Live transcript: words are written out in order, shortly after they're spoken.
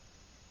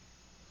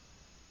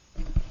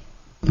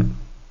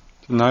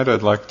Tonight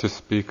I'd like to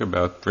speak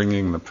about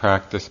bringing the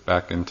practice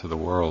back into the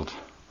world.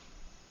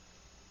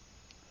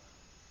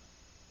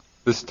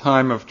 This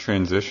time of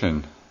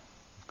transition,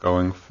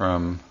 going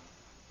from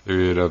a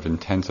period of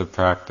intensive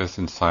practice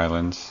in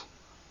silence,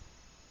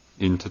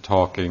 into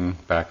talking,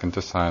 back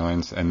into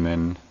silence, and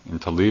then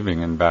into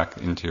leaving and back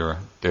into your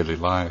daily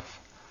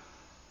life,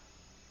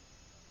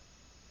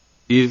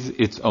 is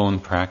its own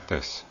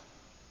practice.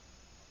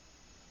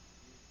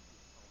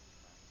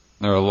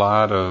 There are a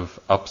lot of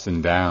ups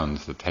and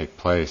downs that take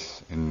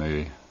place in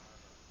the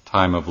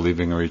time of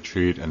leaving a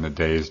retreat and the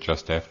days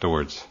just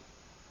afterwards.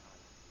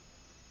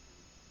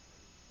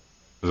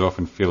 There's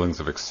often feelings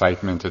of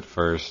excitement at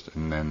first,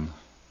 and then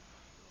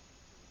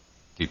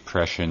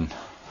depression,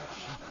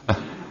 and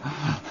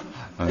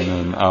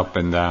then up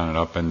and down and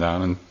up and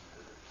down. And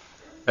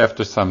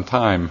after some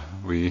time,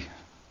 we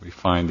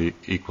find the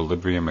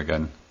equilibrium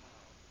again.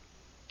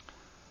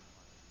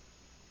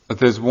 But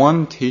there's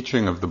one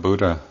teaching of the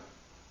Buddha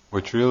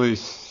which really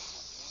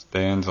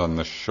stands on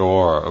the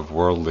shore of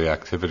worldly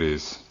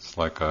activities. It's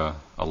like a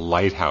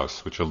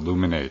lighthouse which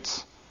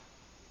illuminates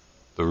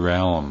the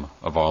realm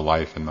of our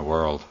life in the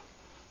world.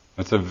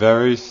 It's a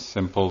very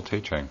simple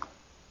teaching.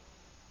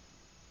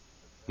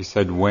 He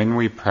said, when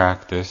we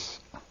practice,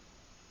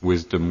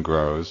 wisdom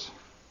grows,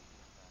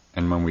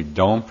 and when we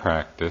don't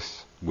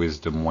practice,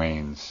 wisdom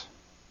wanes.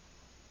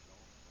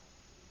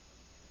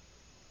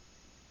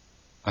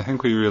 I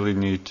think we really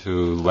need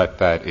to let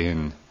that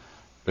in,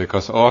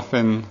 because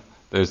often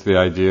there's the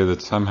idea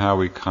that somehow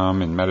we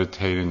come and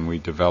meditate and we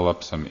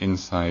develop some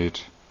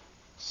insight,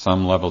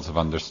 some levels of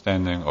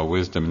understanding or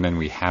wisdom, and then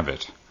we have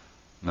it.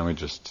 And then we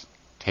just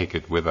take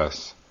it with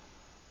us.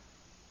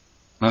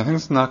 And I think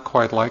it's not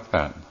quite like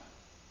that.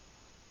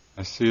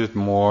 I see it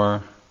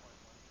more,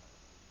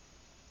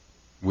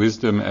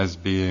 wisdom as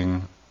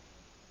being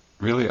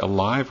really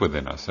alive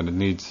within us, and it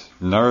needs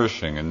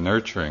nourishing and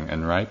nurturing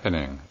and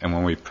ripening. And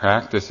when we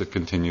practice, it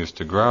continues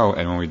to grow,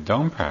 and when we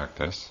don't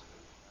practice,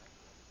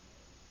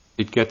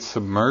 it gets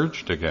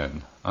submerged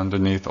again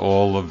underneath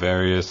all the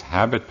various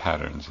habit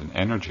patterns and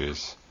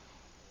energies,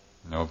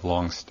 of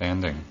long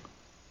standing.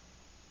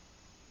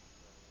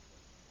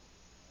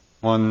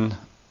 One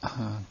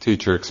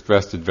teacher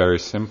expressed it very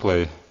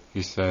simply.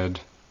 He said,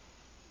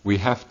 we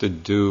have to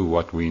do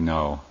what we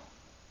know.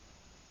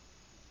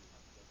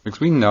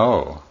 Because we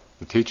know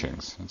the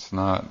teachings. It's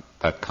not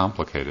that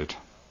complicated.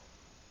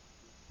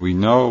 We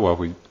know what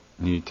we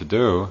need to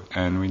do,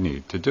 and we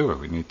need to do it.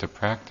 We need to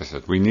practice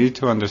it. We need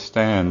to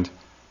understand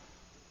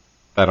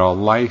that our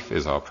life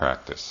is our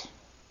practice.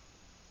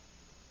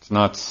 It's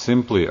not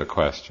simply a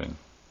question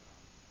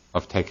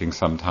of taking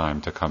some time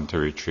to come to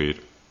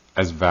retreat,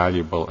 as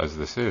valuable as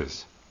this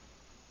is.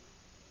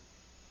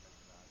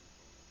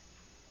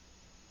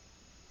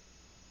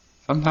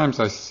 Sometimes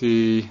I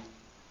see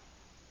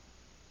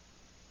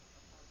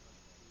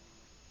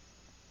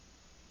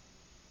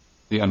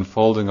the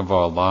unfolding of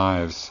our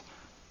lives.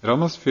 It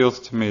almost feels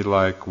to me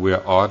like we're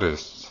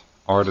artists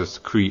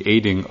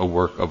creating a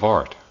work of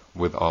art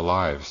with our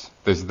lives.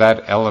 There's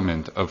that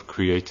element of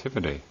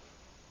creativity,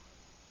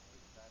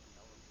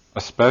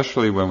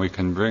 especially when we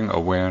can bring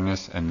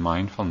awareness and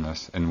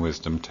mindfulness and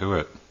wisdom to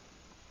it.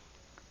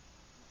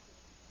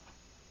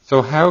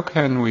 So how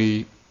can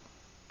we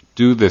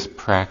do this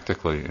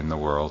practically in the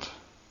world?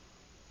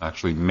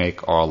 Actually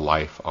make our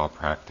life our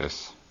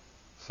practice,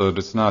 so that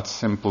it's not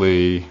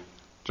simply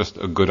just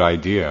a good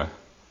idea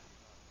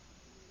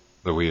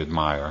that we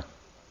admire.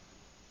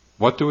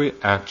 What do we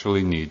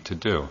actually need to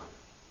do?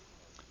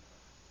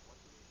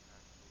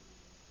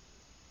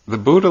 The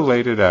Buddha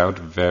laid it out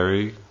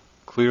very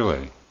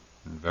clearly,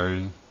 and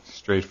very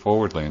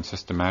straightforwardly and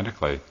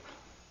systematically.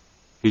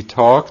 He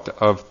talked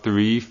of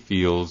 3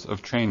 fields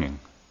of training.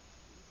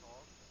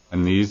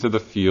 And these are the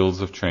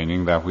fields of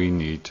training that we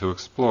need to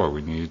explore,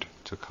 we need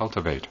to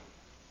cultivate.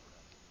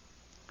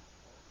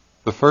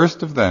 The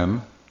first of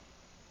them,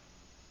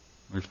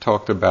 we've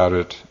talked about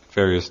it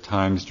various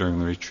times during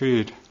the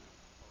retreat,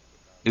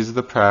 is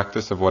the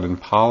practice of what in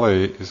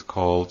Pali is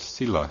called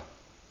sila,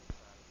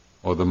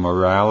 or the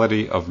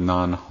morality of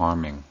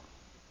non-harming,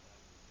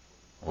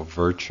 or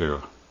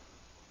virtue.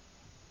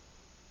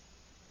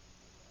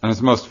 And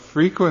it's most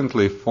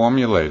frequently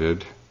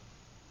formulated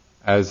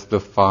as the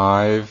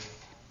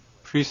 5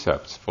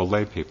 precepts for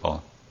lay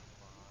people,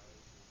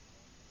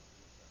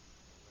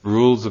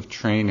 rules of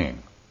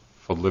training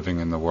for living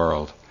in the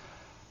world.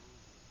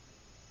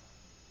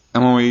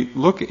 And when we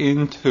look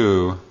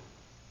into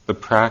the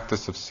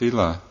practice of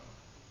sila,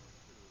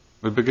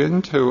 we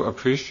begin to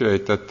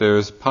appreciate that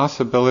there's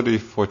possibility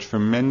for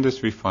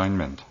tremendous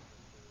refinement.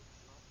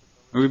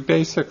 We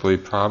basically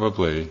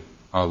probably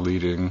are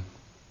leading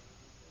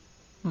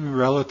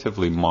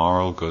relatively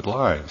moral good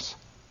lives.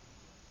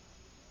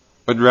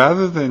 But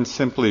rather than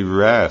simply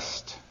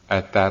rest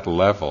at that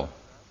level,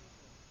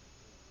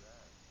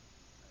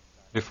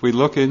 if we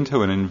look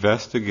into and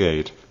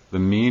investigate the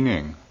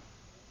meaning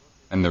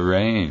and the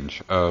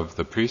range of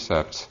the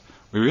precepts,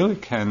 we really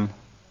can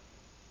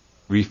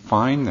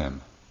refine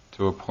them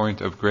to a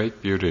point of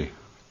great beauty.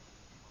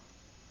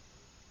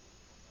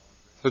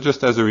 So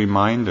just as a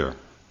reminder,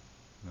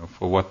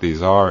 for what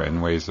these are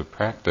and ways of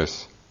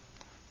practice,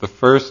 the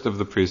first of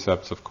the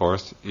precepts, of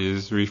course,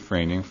 is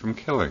refraining from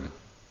killing.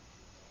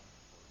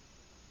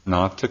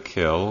 Not to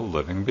kill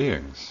living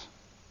beings.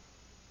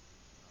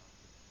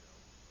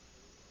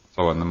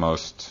 So on the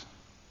most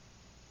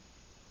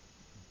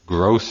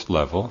gross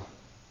level,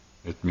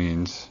 it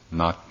means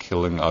not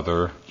killing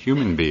other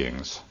human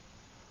beings.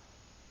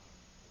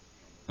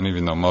 And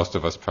even though most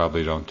of us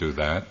probably don't do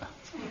that,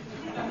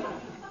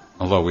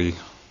 although we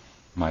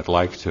might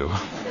like to,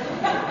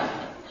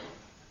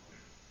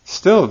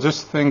 still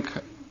just think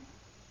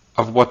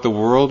of what the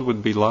world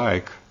would be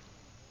like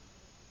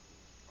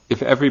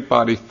if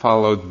everybody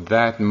followed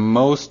that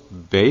most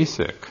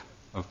basic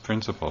of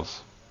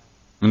principles.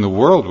 I mean, the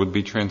world would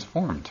be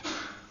transformed.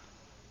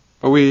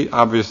 But we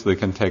obviously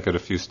can take it a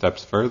few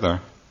steps further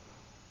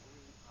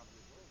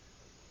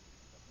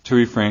to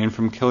refrain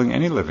from killing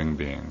any living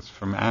beings,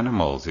 from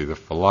animals, either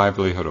for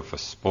livelihood or for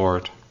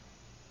sport,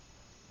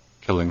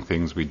 killing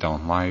things we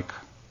don't like.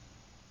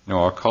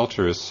 Our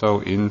culture is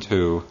so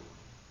into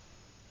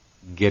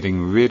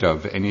getting rid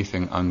of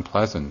anything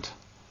unpleasant.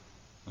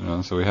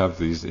 So we have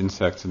these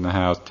insects in the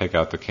house, take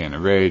out the can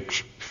of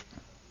rage,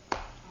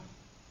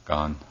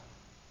 gone.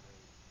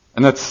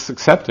 And that's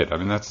accepted. I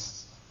mean,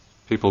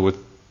 people would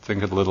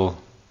think it a little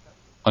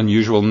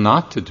unusual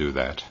not to do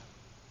that.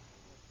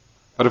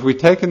 But if we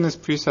take in this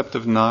precept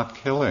of not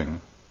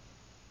killing,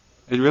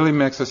 it really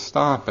makes us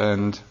stop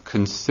and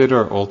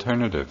consider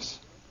alternatives.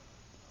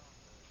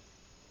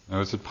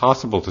 Is it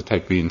possible to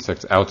take the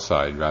insects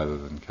outside rather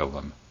than kill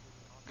them?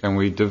 Can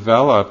we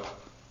develop,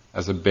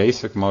 as a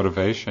basic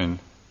motivation,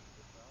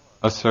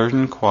 a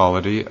certain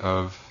quality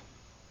of,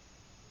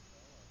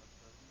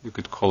 you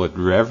could call it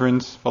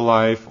reverence for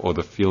life or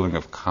the feeling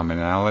of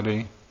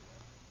commonality,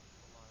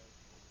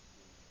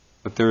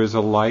 that there is a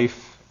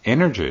life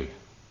energy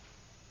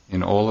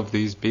in all of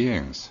these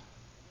beings.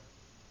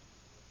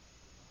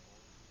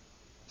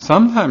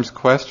 Sometimes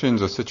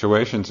questions or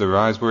situations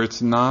arise where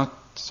it's not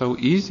so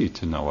easy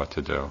to know what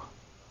to do.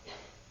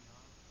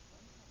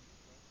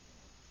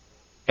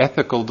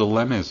 Ethical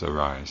dilemmas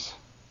arise,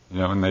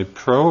 and they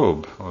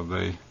probe or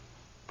they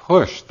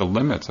push the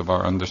limits of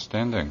our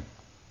understanding.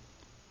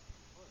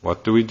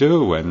 What do we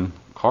do when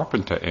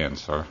carpenter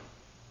ants are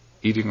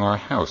eating our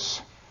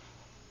house?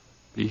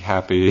 Be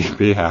happy,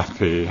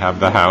 have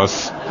the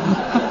house.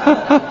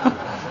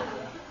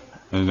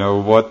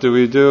 What do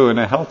we do in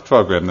a health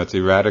program that's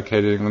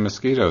eradicating the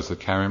mosquitoes that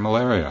carry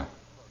malaria?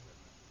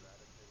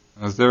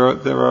 As there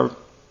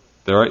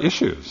are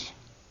issues.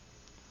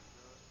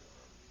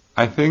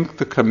 I think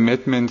the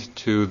commitment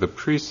to the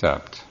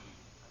precept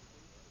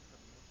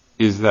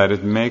is that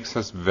it makes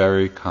us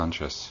very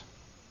conscious.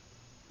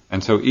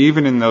 And so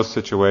even in those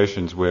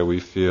situations where we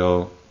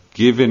feel,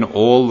 given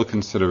all the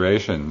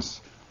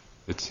considerations,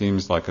 it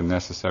seems like a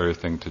necessary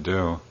thing to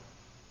do,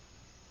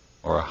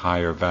 or a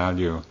higher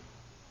value,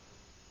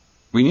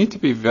 we need to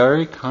be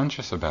very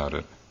conscious about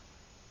it.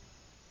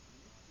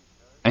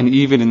 And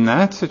even in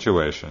that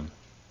situation,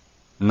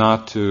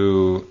 not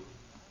to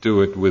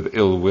do it with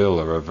ill will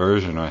or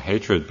aversion or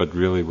hatred, but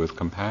really with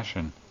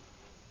compassion.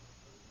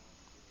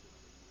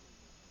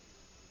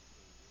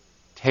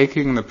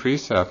 Taking the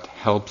precept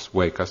helps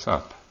wake us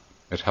up.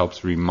 It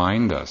helps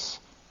remind us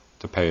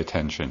to pay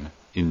attention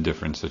in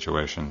different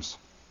situations.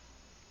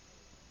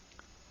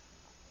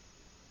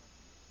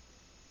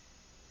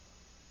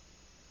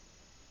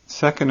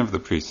 Second of the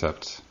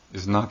precepts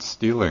is not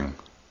stealing.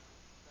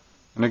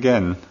 And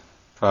again,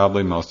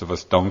 probably most of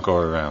us don't go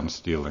around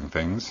stealing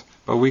things,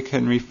 but we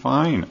can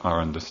refine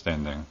our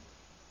understanding.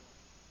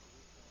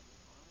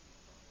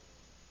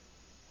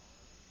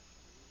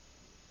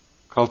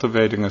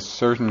 Cultivating a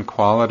certain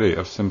quality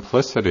of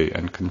simplicity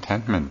and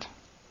contentment,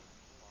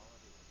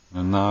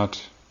 and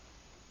not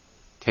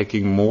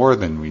taking more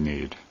than we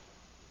need,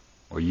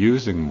 or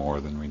using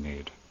more than we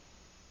need.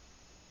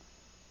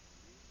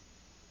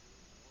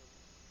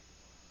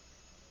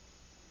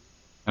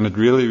 And it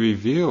really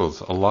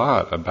reveals a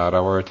lot about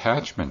our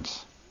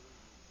attachments,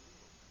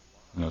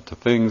 to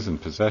things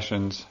and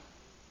possessions.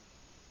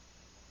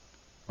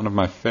 One of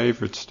my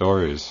favorite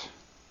stories,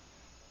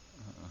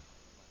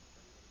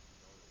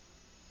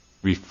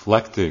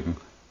 reflecting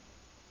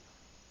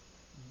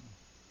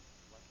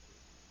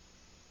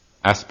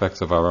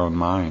aspects of our own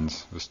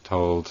minds, was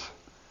told.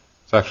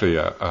 It's actually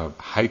a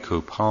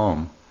haiku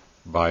poem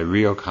by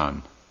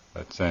Ryokan,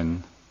 that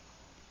Zen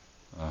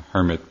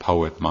hermit,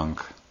 poet,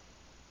 monk,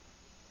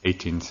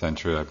 18th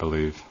century, I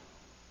believe.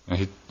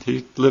 And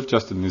he lived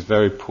just in this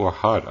very poor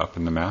hut up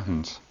in the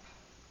mountains.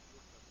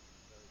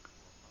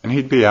 And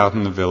he'd be out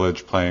in the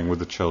village playing with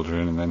the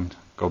children and then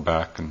go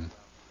back and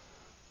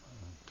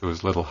to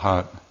his little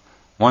hut.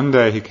 One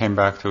day he came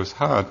back to his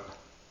hut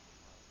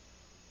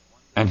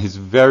and his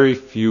very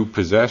few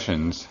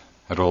possessions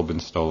had all been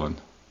stolen.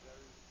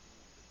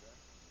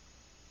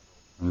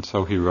 And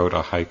so he wrote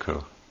a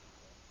haiku.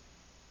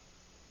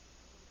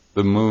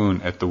 The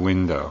moon at the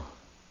window,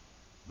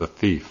 the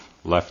thief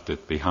left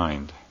it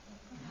behind.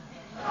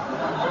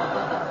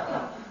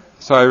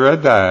 So I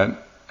read that,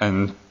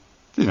 And,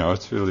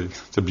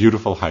 it's a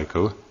beautiful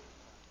haiku.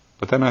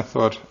 But then I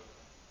thought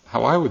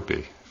how I would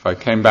be. If I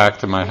came back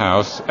to my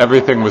house,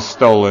 everything was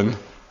stolen.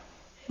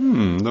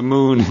 The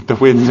moon at the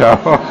window.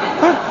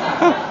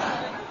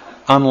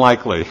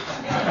 Unlikely.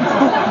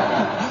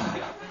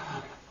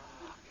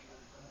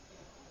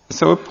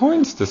 So it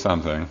points to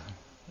something,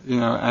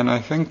 and I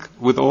think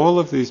with all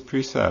of these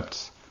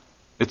precepts,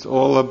 it's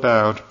all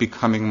about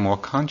becoming more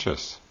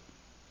conscious,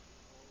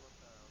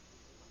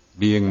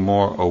 being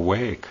more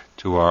awake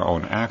to our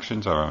own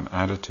actions, our own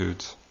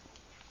attitudes.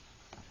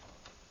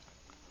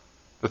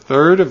 The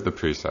third of the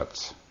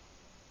precepts,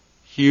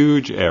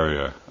 huge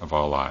area of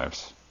our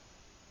lives,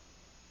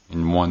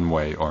 in one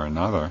way or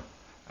another,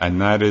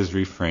 and that is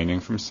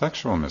refraining from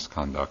sexual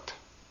misconduct.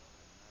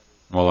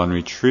 While on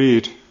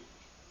retreat,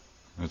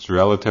 it's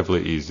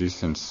relatively easy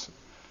since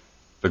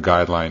the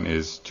guideline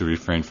is to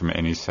refrain from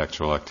any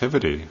sexual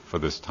activity for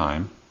this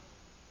time.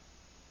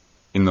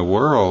 In the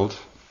world,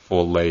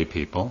 for lay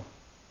people,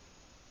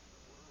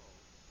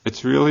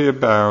 it's really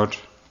about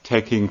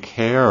taking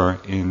care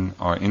in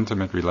our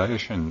intimate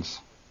relations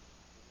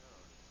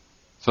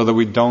so that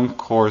we don't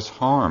cause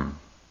harm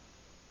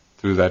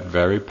through that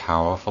very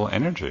powerful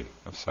energy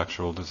of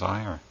sexual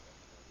desire.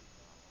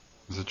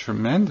 It's a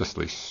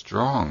tremendously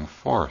strong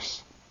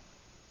force.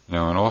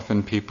 And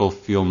often people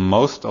feel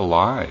most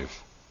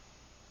alive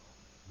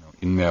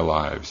in their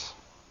lives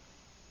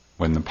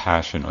when the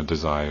passion or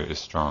desire is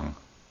strong.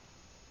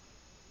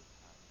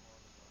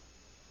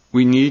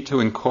 We need to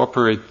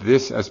incorporate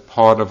this as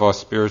part of our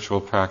spiritual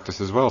practice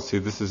as well. See,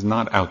 this is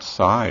not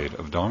outside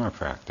of Dharma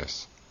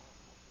practice.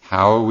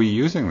 How are we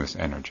using this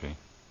energy?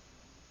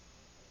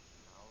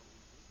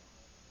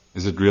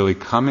 Is it really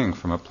coming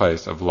from a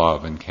place of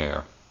love and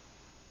care?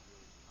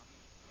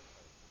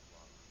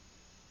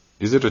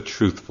 Is it a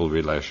truthful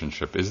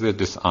relationship? Is there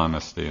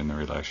dishonesty in the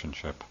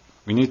relationship?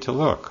 We need to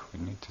look. We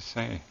need to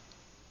say.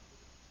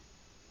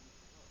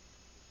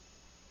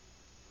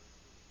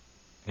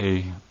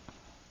 A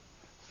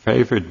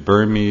favorite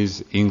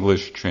Burmese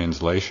English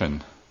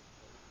translation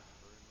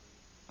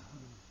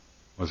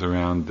was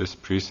around this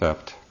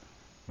precept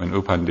when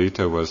U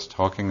Pandita was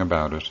talking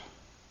about it.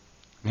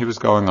 And he was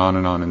going on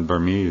and on in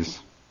Burmese.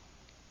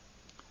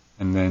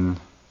 And then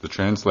the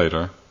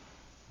translator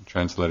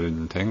translated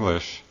into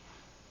English.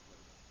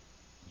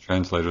 The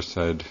translator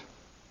said,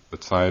 the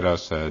Sayadaw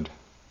said,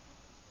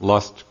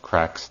 "Lust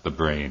cracks the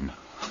brain."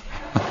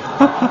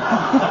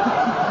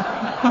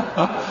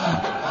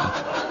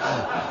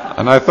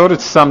 And I thought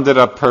it summed it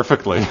up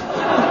perfectly.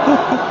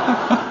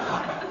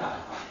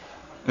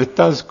 It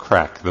does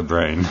crack the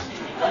brain.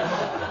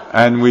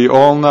 And we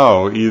all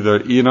know, either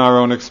in our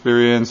own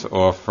experience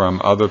or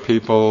from other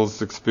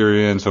people's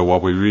experience or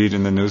what we read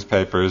in the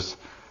newspapers,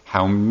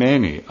 how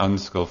many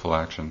unskillful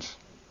actions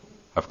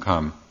have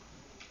come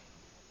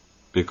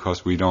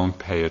because we don't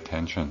pay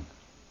attention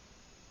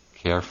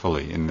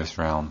carefully in this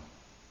realm.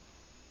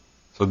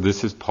 So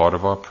this is part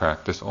of our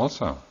practice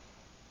also.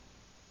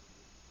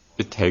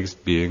 It takes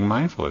being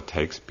mindful, it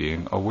takes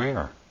being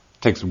aware.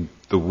 It takes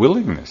the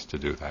willingness to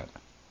do that.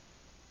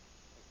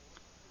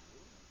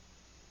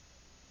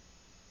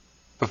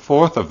 The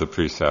fourth of the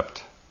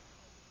precept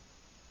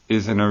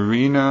is an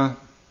arena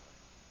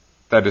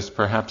that is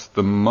perhaps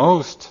the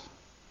most,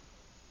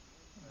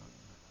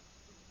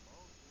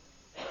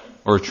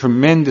 or a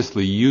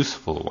tremendously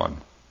useful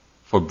one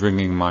for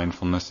bringing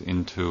mindfulness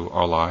into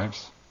our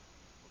lives.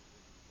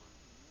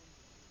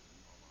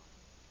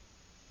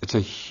 It's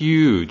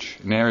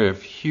an area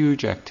of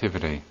huge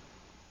activity,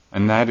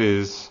 and that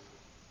is,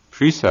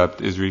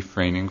 precept is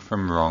refraining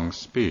from wrong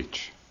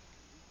speech.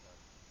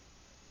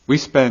 We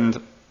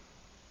spend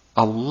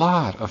a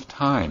lot of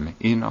time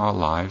in our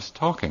lives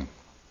talking.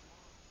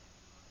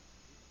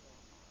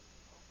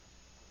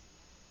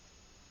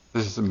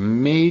 This is a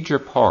major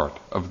part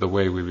of the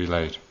way we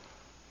relate.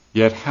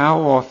 Yet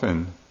how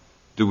often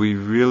do we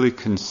really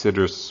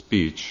consider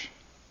speech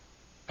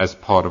as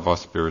part of our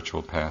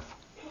spiritual path?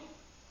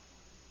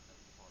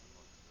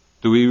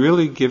 Do we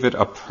really give it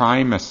a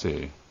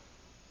primacy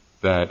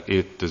that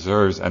it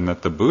deserves and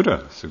that the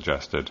Buddha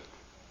suggested?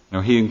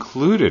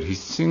 He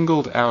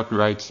singled out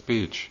right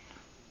speech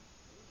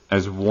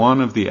as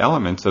one of the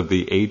elements of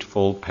the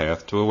Eightfold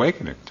Path to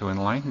awakening, to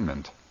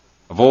enlightenment.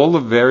 Of all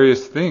the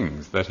various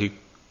things that he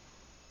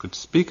could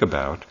speak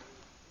about,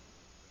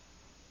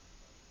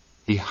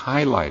 he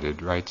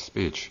highlighted right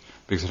speech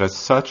because it has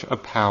such a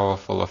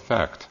powerful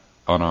effect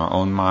on our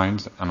own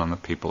minds and on the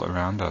people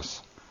around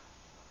us.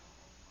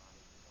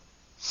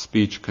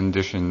 Speech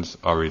conditions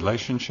our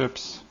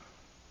relationships.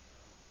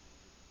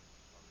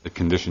 It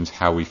conditions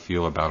how we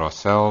feel about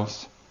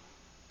ourselves,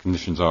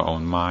 conditions our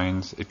own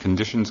minds. It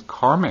conditions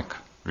karmic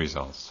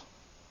results.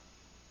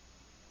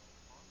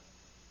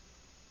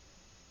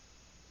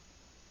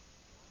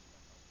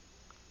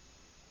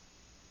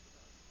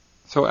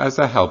 So as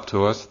a help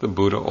to us, the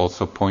Buddha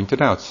also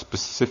pointed out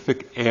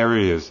specific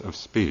areas of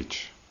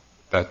speech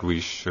that we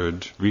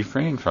should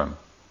refrain from.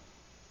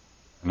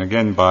 And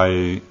again,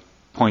 by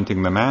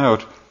pointing them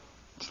out,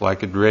 it's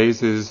like it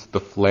raises the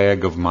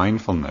flag of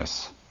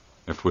mindfulness.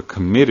 if we're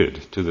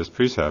committed to this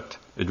precept,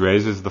 it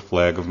raises the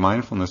flag of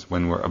mindfulness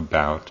when we're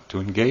about to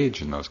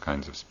engage in those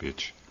kinds of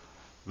speech.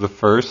 The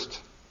first,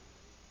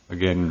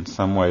 again, in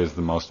some ways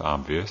the most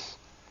obvious,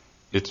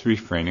 it's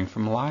refraining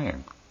from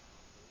lying.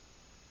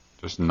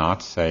 Just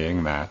not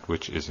saying that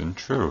which isn't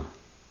true.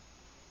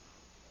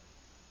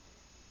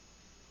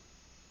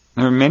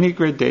 There are many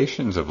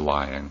gradations of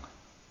lying.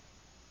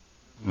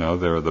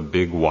 There are the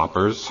big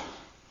whoppers.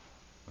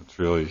 It's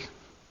really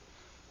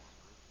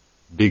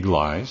big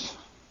lies.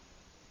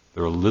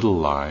 There are little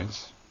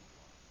lies.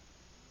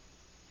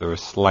 There are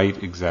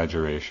slight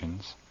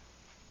exaggerations.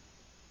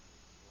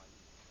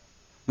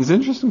 It's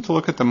interesting to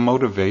look at the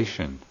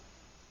motivation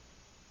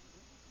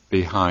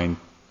behind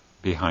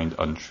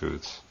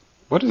untruths.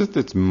 What is it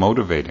that's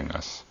motivating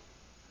us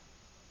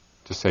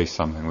to say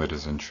something that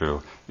isn't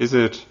true? Is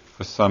it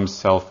for some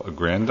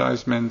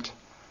self-aggrandizement?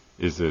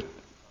 Is it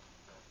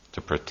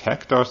to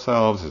protect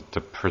ourselves? Is it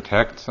to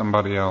protect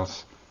somebody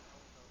else?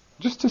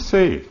 Just to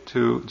see,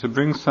 to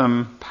bring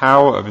some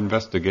power of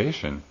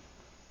investigation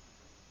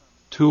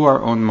to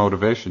our own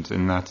motivations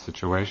in that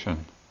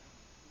situation.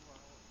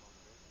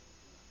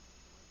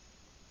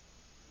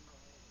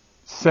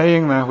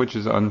 Saying that which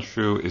is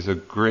untrue is a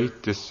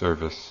great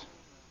disservice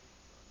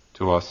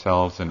to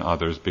ourselves and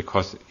others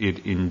because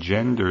it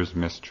engenders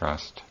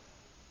mistrust.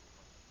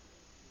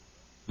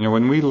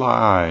 When we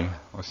lie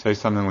or say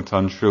something that's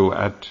untrue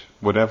at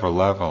whatever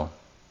level,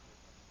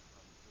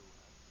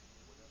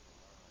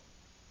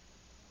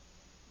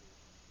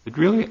 it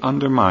really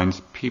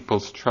undermines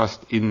people's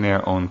trust in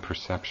their own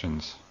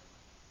perceptions.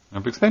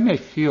 Because they may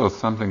feel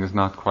something is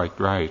not quite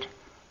right.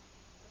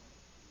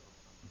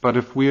 But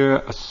if we're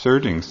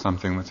asserting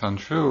something that's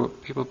untrue,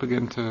 people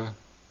begin to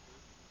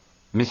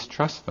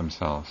mistrust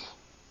themselves.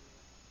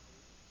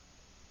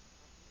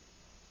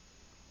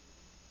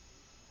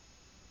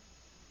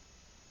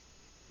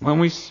 When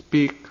we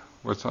speak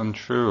what's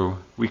untrue,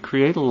 we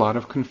create a lot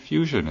of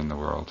confusion in the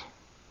world.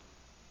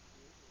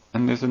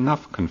 And there's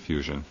enough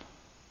confusion.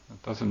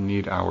 It doesn't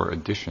need our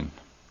addition.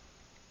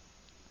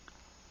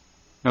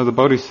 The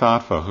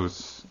Bodhisattva,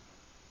 who's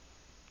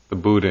the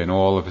Buddha in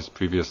all of his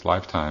previous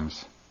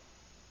lifetimes,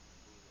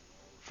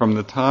 from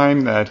the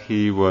time that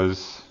he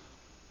was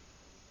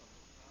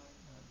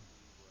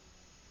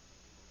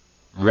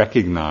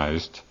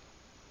recognized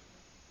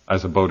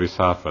as a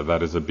bodhisattva,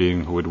 that is a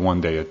being who would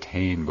one day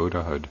attain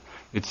Buddhahood,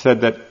 it's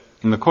said that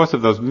in the course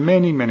of those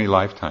many, many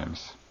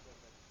lifetimes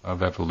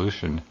of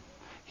evolution,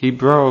 he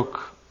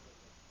broke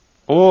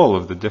all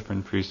of the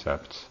different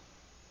precepts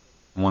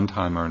one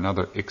time or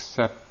another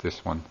except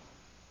this one.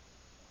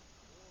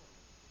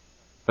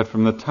 That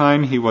from the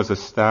time he was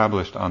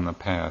established on the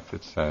path,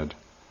 it said,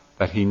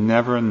 that he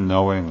never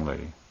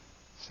knowingly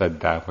said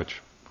that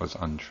which was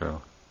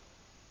untrue.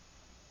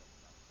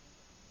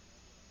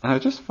 And I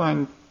just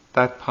find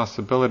that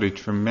possibility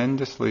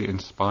tremendously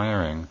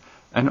inspiring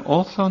and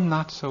also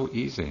not so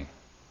easy,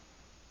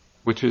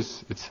 which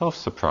is itself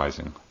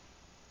surprising.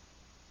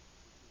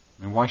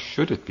 Why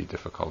should it be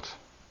difficult?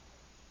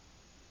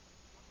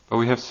 But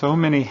we have so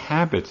many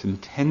habits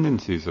and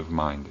tendencies of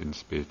mind in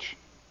speech.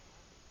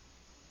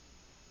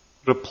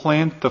 To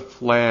plant the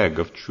flag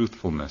of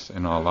truthfulness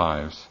in our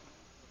lives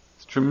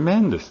is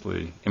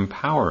tremendously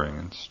empowering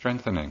and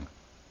strengthening.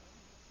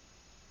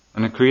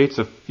 And it creates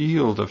a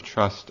field of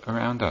trust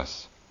around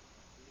us.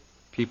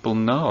 People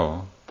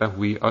know that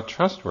we are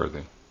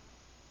trustworthy.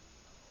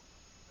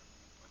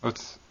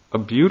 It's a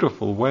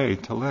beautiful way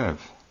to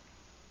live.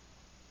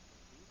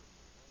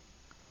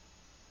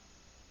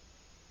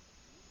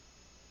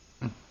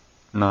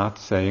 Not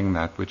saying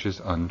that which is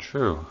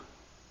untrue.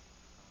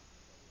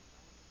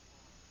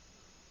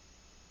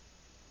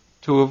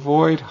 To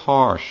avoid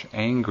harsh,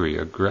 angry,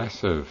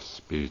 aggressive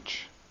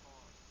speech.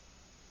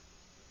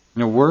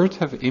 Words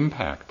have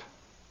impact.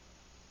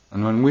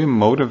 And when we're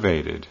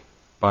motivated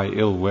by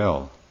ill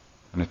will,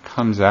 and it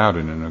comes out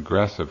in an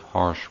aggressive,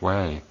 harsh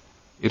way,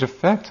 it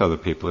affects other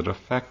people, it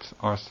affects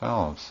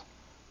ourselves.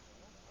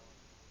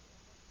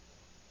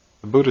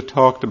 The Buddha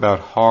talked about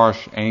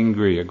harsh,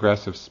 angry,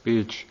 aggressive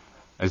speech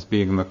as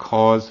being the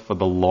cause for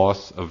the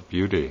loss of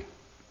beauty.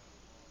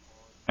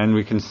 And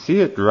we can see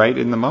it right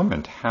in the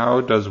moment.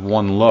 How does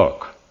one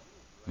look,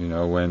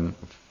 when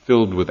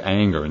filled with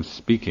anger and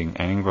speaking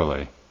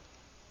angrily?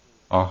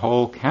 Our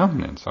whole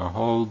countenance, our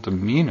whole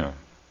demeanor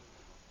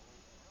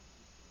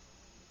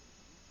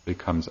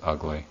becomes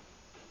ugly.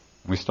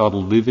 We start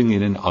living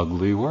in an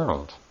ugly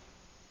world.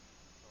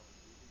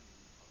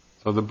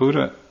 So the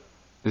Buddha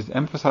is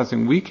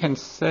emphasizing we can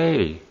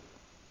say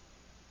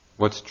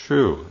what's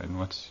true and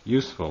what's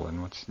useful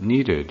and what's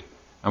needed,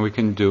 and we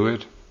can do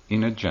it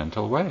in a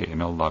gentle way,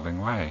 in a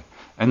loving way.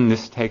 And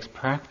this takes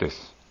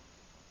practice,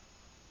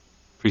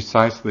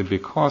 precisely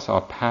because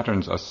our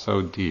patterns are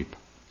so deep.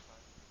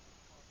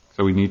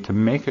 So we need to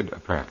make it a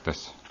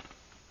practice.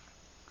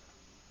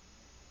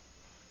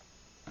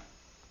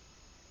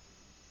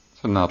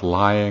 So not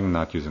lying,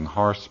 not using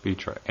harsh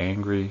speech or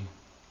angry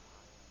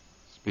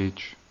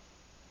speech.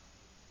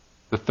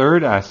 The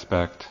third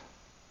aspect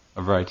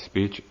of right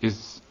speech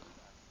is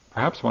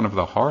perhaps one of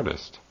the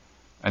hardest.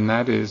 and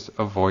that is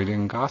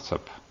avoiding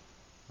gossip,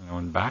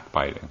 and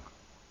backbiting.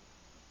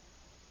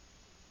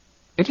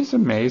 It is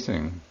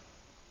amazing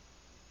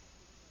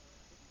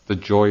the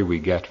joy we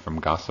get from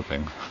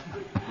gossiping.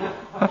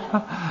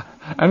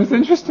 And it's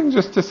interesting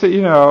just to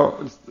see,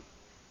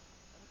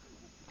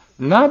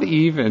 not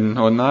even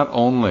or not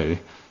only,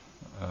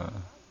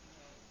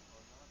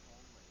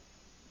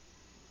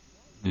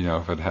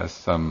 if it has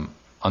some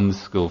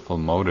unskillful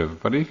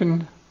motive, but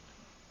even,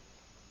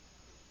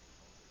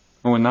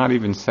 we're not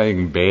even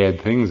saying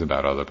bad things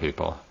about other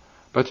people,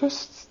 but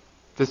just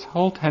this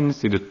whole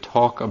tendency to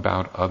talk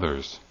about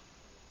others.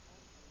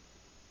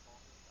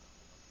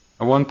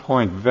 At one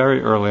point,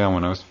 very early on,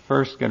 when I was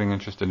first getting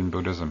interested in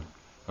Buddhism,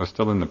 I was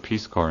still in the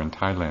Peace Corps in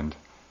Thailand,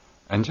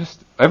 and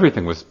just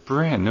everything was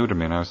brand new to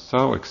me, and I was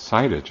so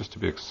excited just to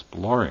be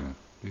exploring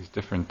these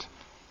different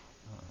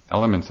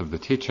elements of the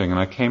teaching, and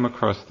I came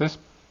across this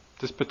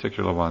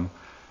particular one.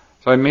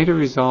 So I made a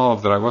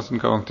resolve that I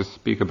wasn't going to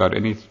speak about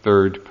any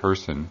third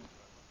person,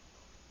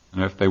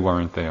 and if they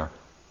weren't there.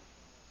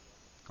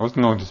 I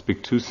wasn't going to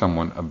speak to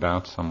someone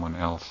about someone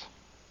else.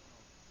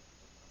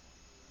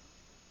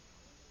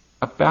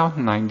 About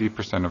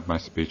 90% of my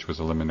speech was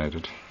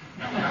eliminated.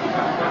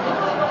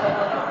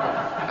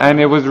 And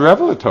it was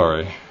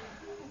revelatory.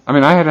 I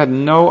mean, I had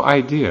no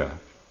idea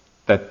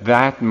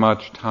that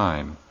much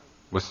time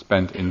was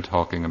spent in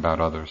talking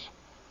about others.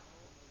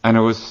 And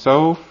it was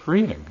so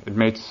freeing. It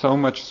made so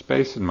much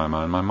space in my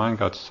mind. My mind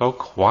got so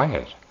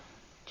quiet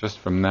just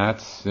from that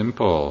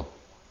simple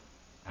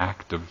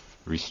act of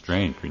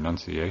restraint,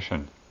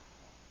 renunciation.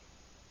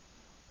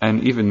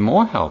 And even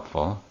more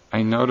helpful,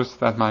 I noticed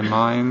that my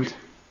mind,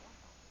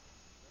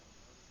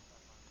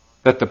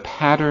 that the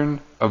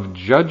pattern of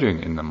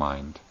judging in the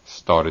mind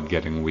started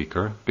getting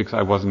weaker because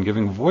I wasn't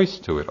giving voice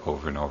to it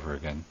over and over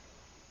again.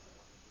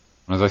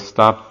 And as I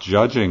stopped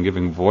judging,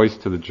 giving voice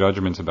to the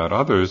judgments about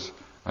others,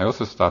 I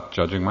also stopped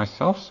judging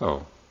myself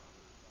so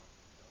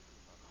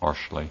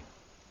harshly.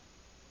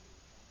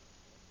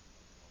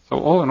 So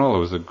all in all, it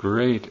was a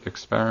great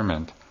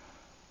experiment.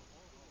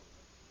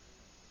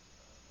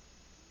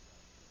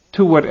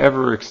 To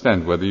whatever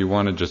extent, whether you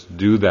want to just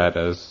do that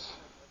as,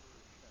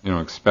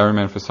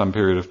 experiment for some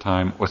period of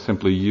time, or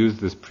simply use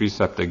this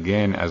precept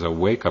again as a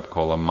wake-up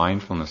call, a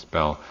mindfulness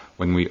bell,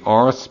 when we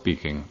are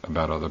speaking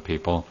about other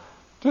people,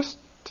 just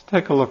to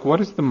take a look,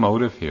 what is the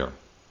motive here?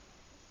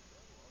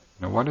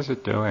 What is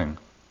it doing?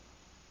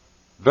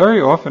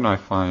 Very often I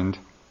find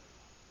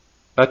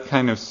that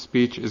kind of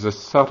speech is a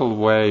subtle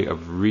way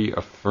of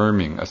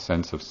reaffirming a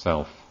sense of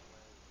self,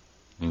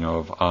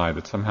 of I,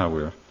 that somehow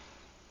we're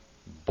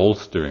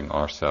bolstering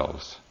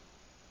ourselves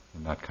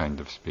in that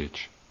kind of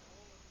speech.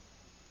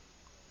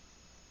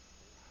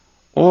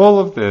 All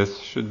of this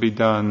should be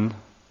done,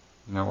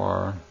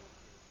 our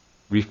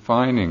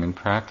refining and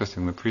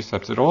practicing the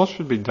precepts, it all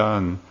should be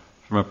done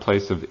from a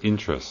place of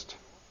interest,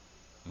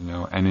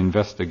 and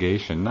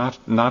investigation, not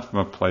from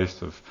a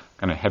place of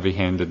kind of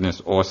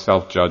heavy-handedness or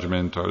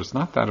self-judgment, or it's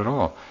not that at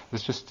all.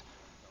 It's just,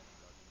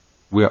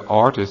 we're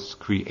artists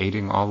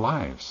creating our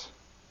lives.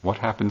 What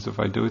happens if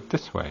I do it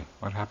this way?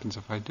 What happens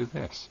if I do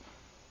this?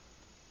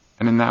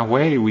 And in that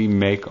way, we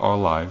make our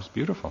lives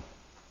beautiful.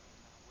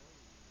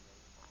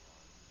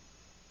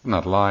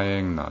 Not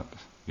lying, not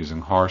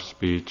using harsh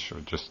speech, or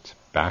just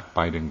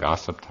backbiting,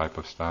 gossip type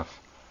of stuff.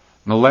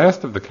 And the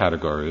last of the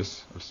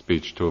categories of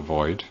speech to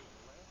avoid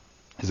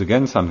is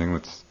again something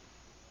that's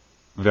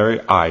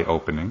very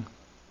eye-opening,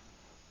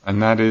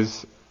 and that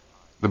is,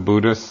 the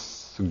Buddha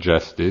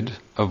suggested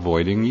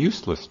avoiding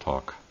useless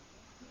talk.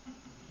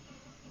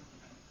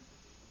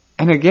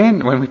 And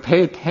again, when we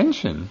pay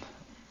attention,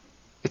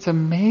 it's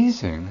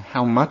amazing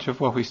how much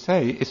of what we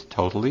say is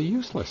totally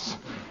useless.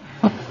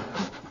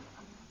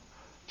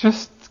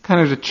 Just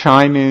kind of to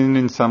chime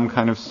in some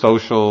kind of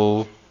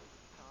social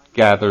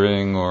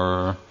gathering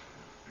or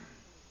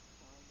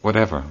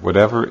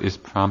whatever is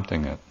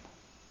prompting it.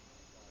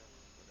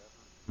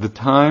 The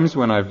times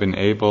when I've been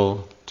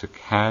able to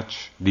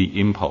catch the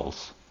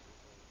impulse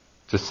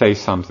to say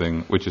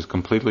something which is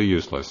completely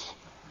useless,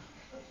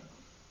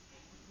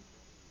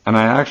 and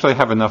I actually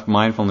have enough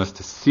mindfulness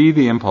to see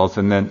the impulse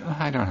and then,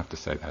 I don't have to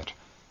say that,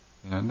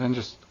 and then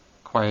just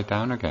quiet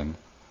down again.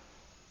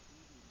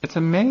 It's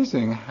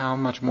amazing how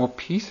much more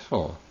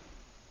peaceful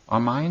our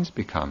minds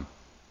become.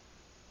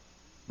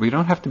 We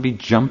don't have to be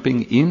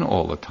jumping in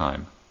all the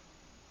time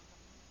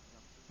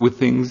with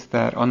things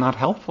that are not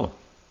helpful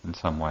in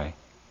some way.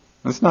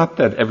 It's not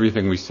that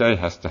everything we say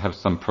has to have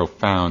some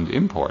profound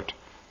import,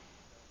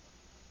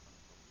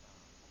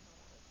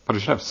 but it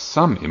should have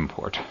some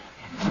import.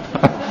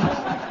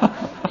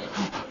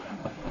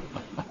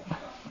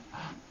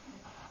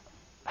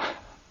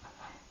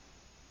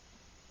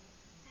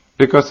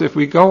 Because if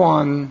we go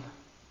on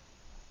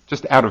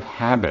just out of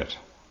habit,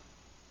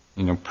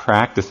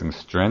 practicing,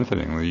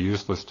 strengthening the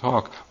useless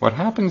talk, what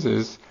happens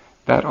is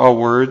that our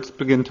words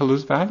begin to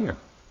lose value.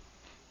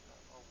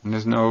 And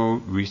there's no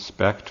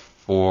respect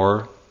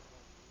for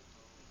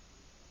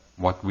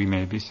what we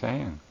may be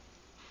saying.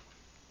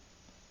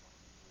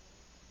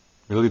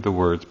 Really, the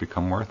words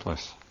become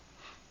worthless.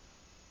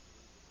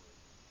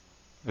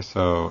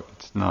 So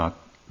it's not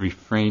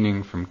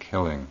refraining from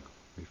killing,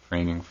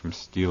 refraining from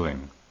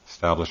stealing,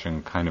 establishing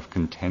a kind of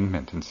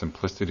contentment and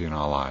simplicity in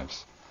our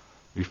lives,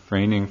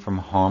 refraining from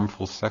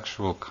harmful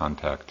sexual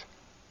contact,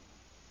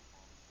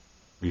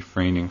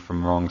 refraining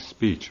from wrong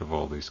speech of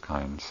all these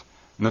kinds.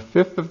 And the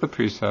fifth of the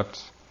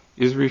precepts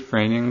is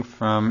refraining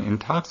from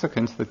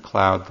intoxicants that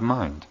cloud the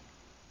mind.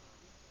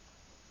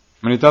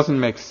 I mean, it doesn't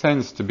make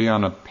sense to be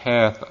on a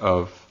path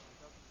of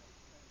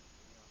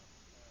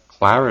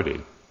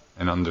clarity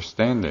and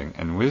understanding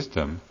and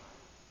wisdom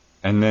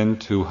and then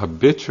to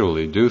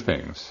habitually do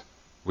things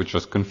which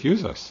just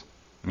confuse us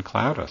and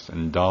cloud us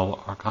and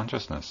dull our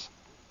consciousness.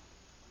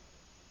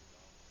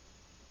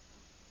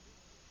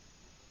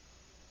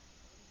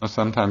 Well,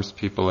 sometimes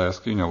people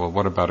ask, well,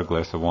 what about a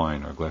glass of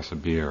wine or a glass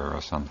of beer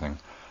or something?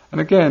 And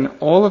again,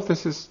 all of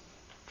this is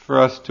for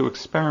us to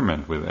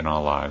experiment with in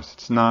our lives.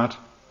 The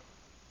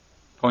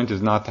point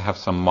is not to have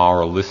some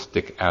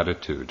moralistic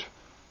attitude,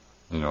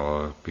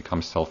 or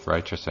become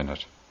self-righteous in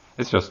it.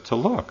 It's just to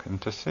look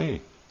and to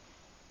see.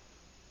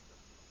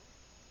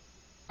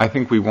 I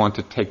think we want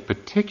to take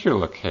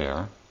particular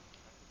care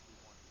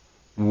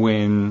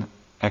when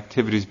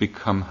activities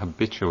become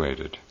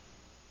habituated.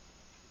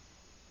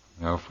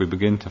 If we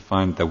begin to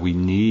find that we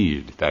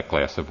need that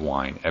glass of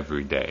wine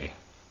every day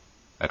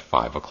at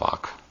 5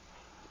 o'clock,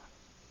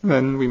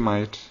 then we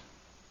might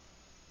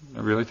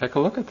really take a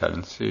look at that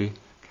and see,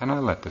 can I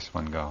let this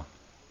one go?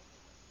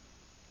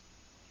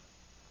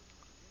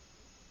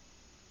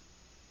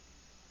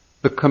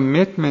 The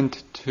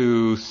commitment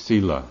to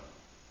sila,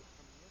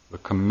 the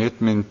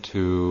commitment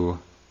to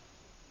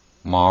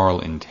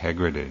moral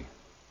integrity,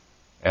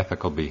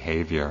 ethical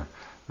behavior,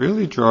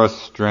 really draws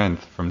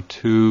strength from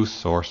two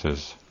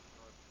sources.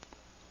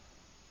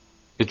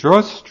 It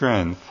draws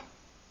strength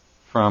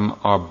from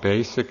our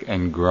basic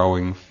and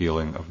growing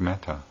feeling of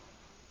metta.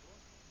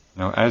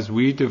 As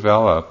we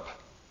develop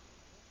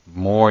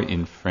more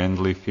in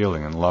friendly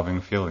feeling and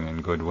loving feeling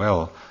and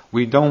goodwill,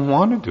 we don't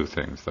want to do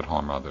things that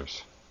harm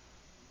others.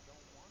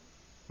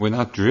 We're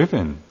not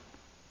driven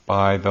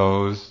by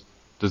those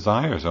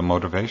desires or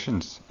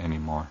motivations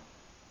anymore.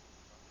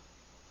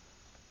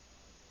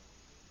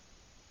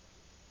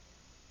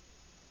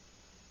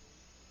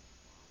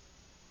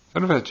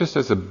 Just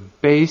as a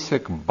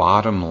basic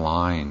bottom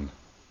line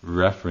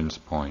reference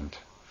point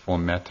for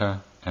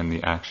metta and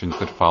the actions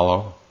that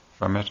follow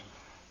from it,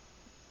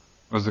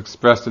 was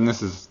expressed, and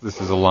this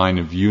is a line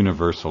of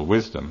universal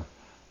wisdom,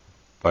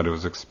 but it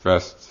was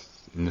expressed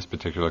in this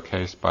particular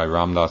case by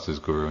Ram Dass's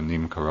guru,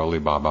 Neem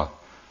Karoli Baba,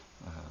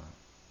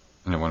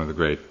 one of the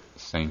great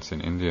saints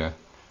in India.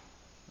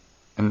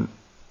 And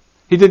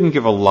he didn't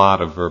give a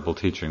lot of verbal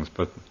teachings,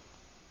 but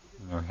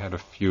he had a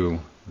few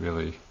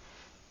really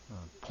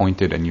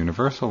pointed and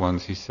universal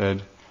ones. He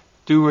said,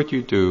 do what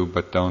you do,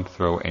 but don't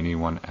throw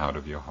anyone out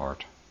of your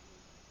heart.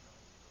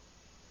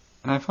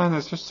 And I find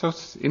that's just so,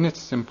 in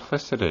its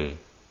simplicity,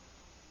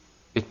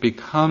 it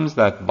becomes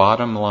that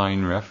bottom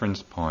line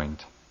reference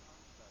point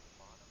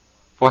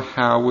for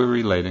how we're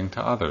relating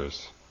to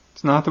others.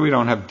 It's not that we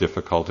don't have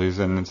difficulties,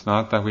 and it's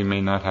not that we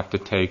may not have to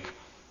take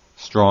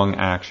strong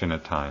action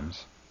at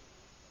times.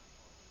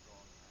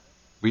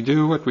 We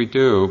do what we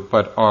do,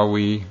 but are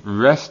we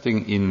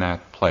resting in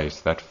that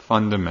place, that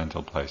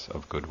fundamental place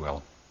of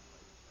goodwill?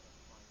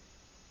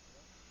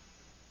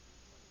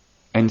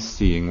 And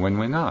seeing when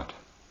we're not.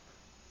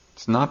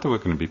 It's not that we're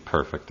going to be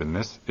perfect in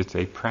this, it's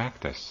a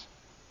practice.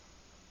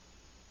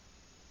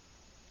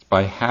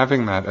 By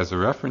having that as a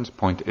reference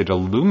point, it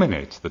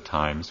illuminates the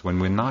times when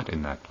we're not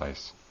in that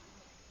place.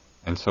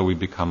 And so we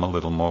become a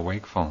little more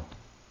wakeful.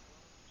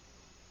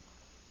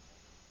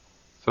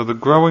 So the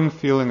growing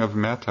feeling of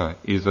metta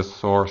is a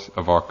source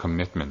of our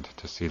commitment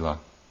to sila.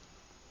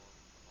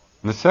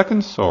 And the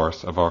second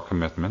source of our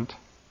commitment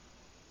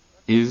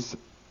is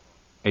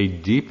a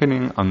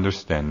deepening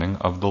understanding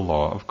of the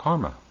law of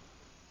karma,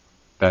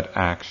 that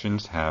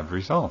actions have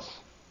results.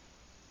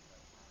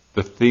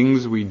 The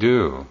things we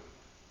do,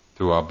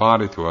 through our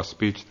body, through our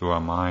speech, through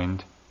our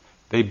mind,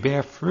 they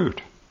bear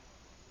fruit.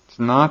 It's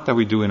not that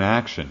we do an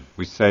action,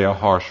 we say a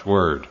harsh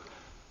word,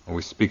 or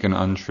we speak an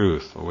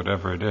untruth, or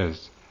whatever it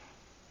is.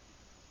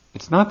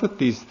 It's not that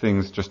these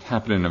things just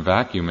happen in a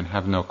vacuum and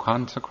have no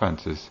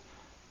consequences.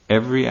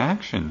 Every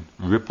action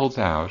ripples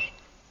out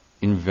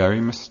in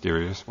very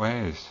mysterious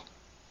ways.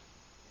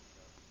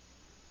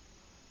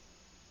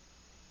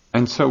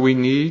 And so we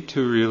need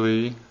to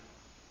really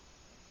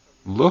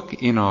look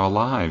in our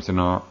lives, in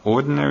our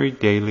ordinary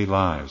daily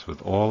lives,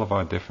 with all of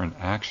our different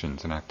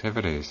actions and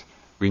activities.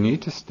 We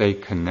need to stay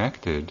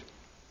connected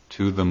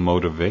to the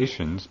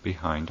motivations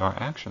behind our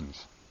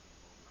actions.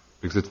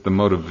 Because it's the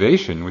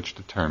motivation which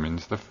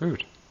determines the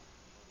fruit.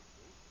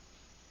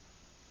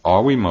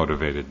 Are we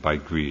motivated by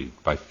greed,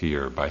 by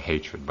fear, by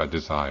hatred, by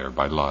desire,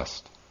 by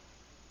lust?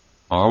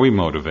 Are we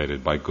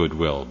motivated by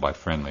goodwill, by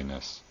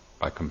friendliness,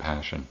 by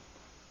compassion?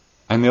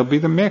 And there'll be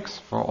the mix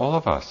for all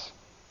of us.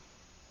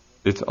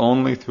 It's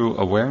only through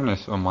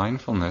awareness or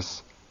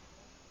mindfulness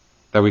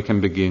that we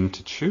can begin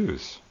to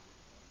choose.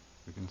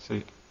 We can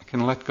say, I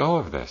can let go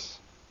of this.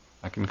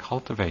 I can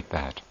cultivate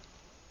that.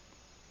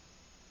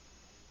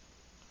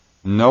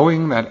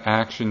 Knowing that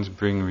actions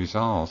bring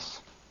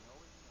results,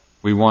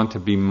 we want to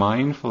be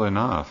mindful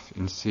enough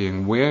in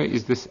seeing where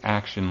is this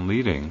action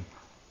leading,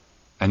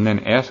 and then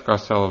ask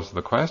ourselves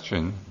the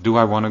question, do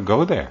I want to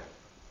go there?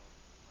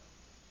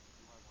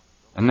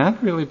 And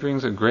that really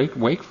brings a great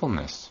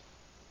wakefulness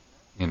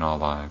in our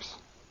lives.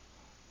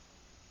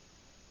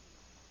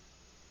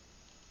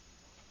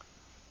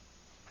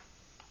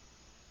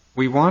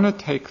 We want to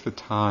take the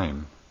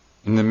time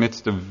in the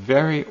midst of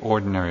very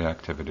ordinary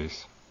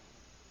activities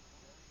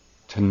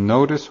to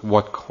notice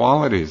what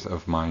qualities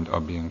of mind are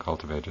being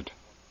cultivated.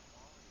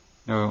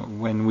 You know,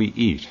 when we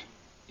eat,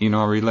 in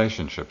our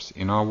relationships,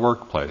 in our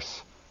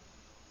workplace,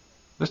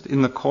 just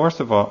in the course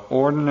of our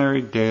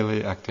ordinary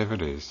daily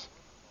activities,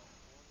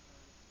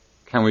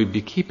 can we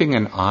be keeping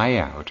an eye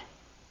out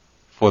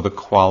for the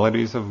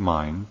qualities of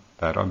mind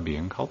that are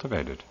being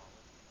cultivated?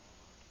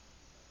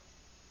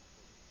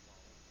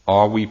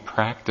 Are we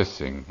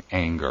practicing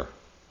anger?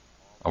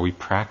 Are we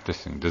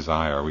practicing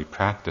desire? Are we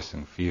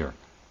practicing fear?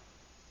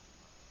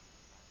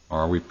 Or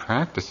are we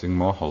practicing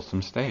more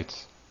wholesome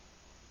states?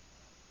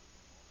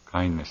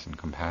 Kindness and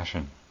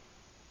compassion.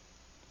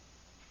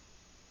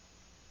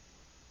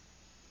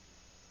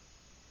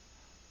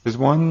 There's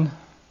one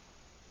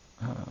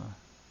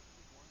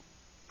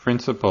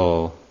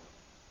principle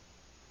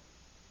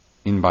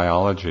in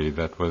biology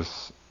that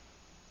was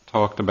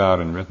talked about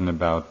and written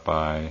about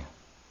by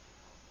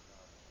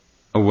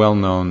a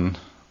well-known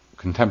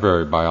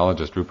contemporary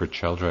biologist, Rupert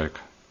Sheldrake.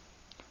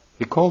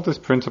 He called this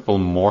principle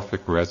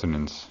morphic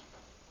resonance.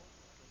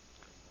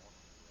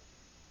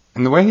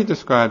 And the way he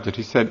described it,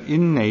 he said,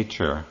 in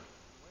nature,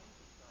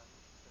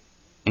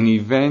 an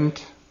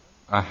event,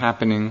 a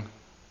happening,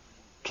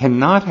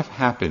 cannot have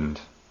happened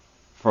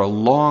for a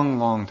long,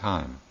 long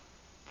time,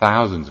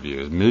 thousands of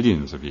years,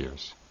 millions of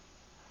years.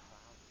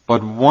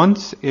 But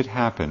once it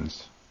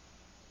happens,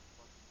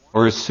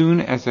 or as soon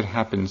as it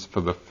happens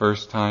for the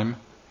first time,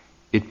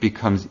 it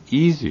becomes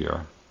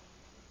easier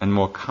and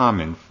more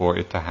common for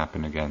it to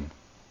happen again.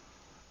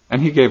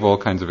 And he gave all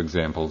kinds of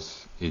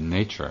examples in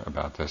nature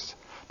about this.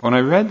 But when I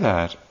read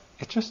that,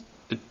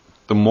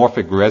 the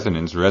morphic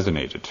resonance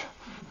resonated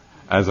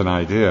as an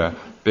idea,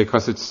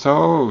 because it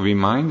so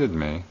reminded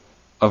me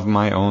of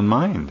my own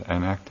mind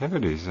and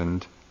activities.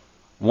 And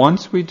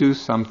once we do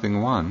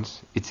something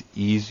once, it's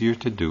easier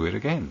to do it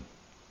again.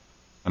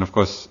 And of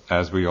course,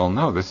 as we all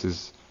know, this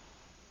is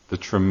the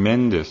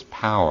tremendous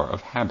power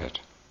of habit.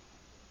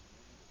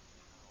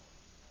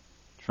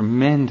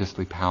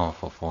 Tremendously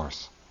powerful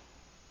force.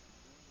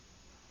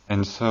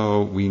 And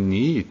so we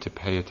need to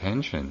pay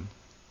attention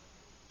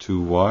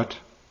to what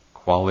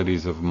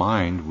qualities of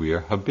mind we are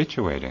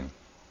habituating.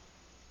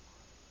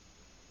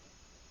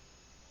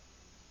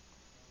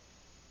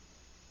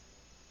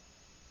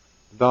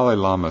 The Dalai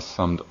Lama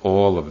summed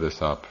all of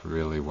this up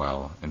really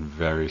well and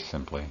very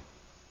simply.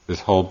 This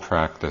whole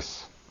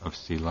practice of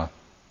sila.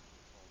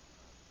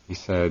 He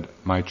said,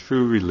 my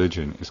true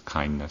religion is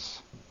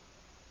kindness.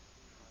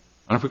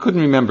 And if we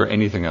couldn't remember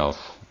anything else,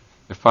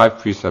 if 5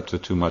 precepts are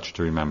too much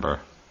to remember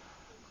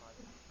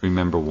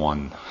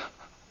one.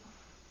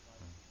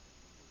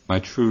 My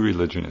true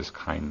religion is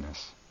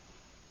kindness.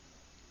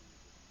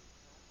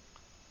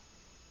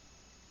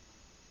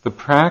 The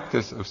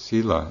practice of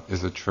sila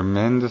is a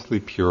tremendously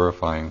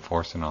purifying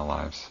force in our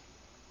lives.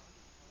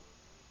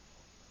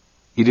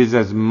 It is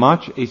as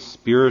much a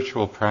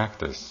spiritual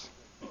practice,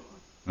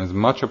 and as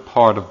much a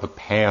part of the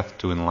path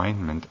to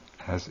enlightenment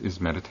as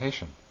is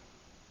meditation.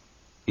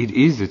 It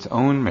is its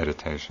own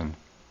meditation.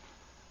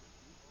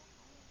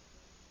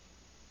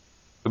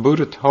 The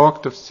Buddha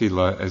talked of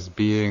sila as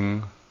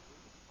being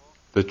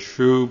the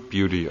true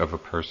beauty of a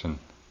person.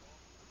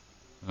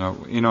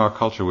 Now, in our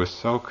culture, we're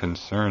so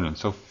concerned and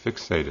so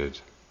fixated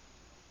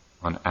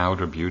on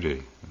outer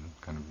beauty,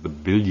 and kind of the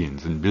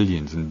billions and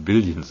billions and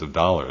billions of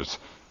dollars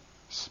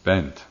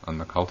spent on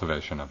the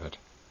cultivation of it,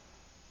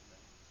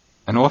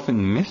 and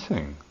often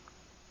missing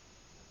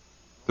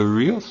the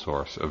real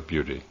source of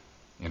beauty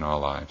in our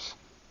lives.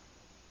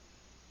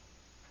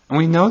 And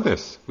we know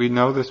this. We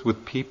know this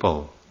with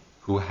people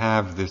who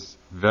have this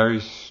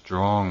very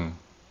strong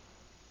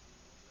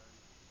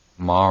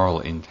moral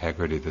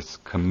integrity, this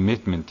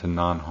commitment to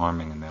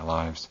non-harming in their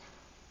lives.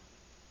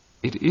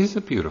 It is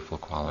a beautiful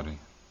quality.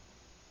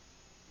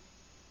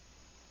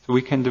 So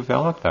we can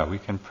develop that, we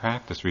can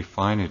practice,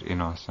 refine it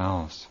in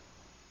ourselves.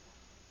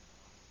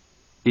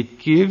 It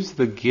gives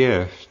the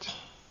gift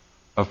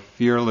of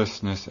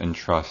fearlessness and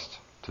trust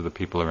to the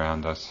people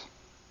around us.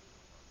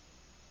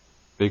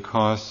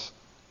 Because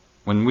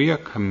when we are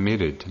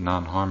committed to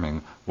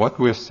non-harming, what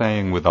we're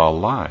saying with our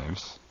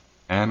lives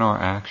and our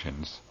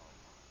actions,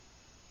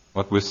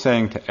 what we're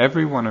saying to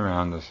everyone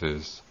around us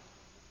is,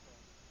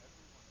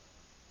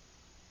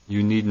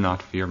 you need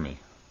not fear me.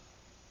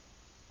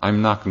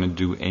 I'm not going to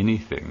do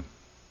anything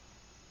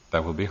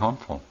that will be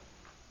harmful.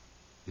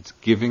 It's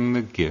giving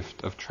the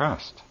gift of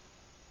trust.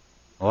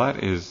 Well,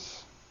 that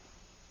is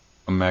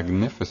a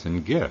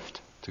magnificent gift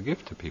to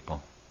give to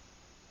people.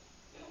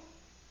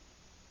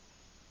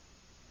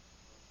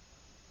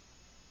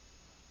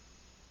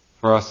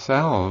 For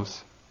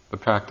ourselves, the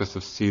practice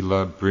of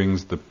sila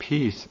brings the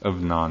peace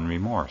of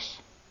non-remorse.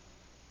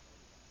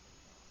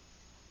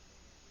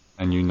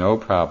 And you know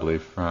probably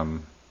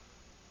from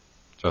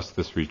just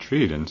this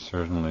retreat, and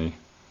certainly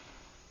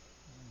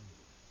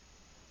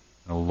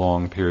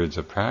long periods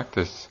of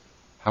practice,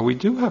 how we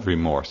do have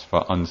remorse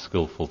for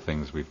unskillful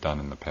things we've done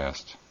in the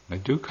past. They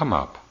do come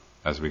up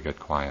as we get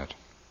quiet.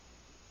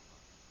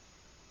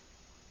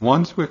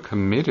 Once we're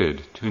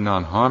committed to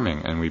non-harming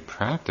and we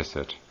practice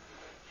it,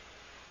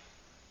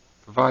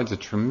 provides a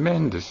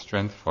tremendous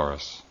strength for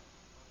us.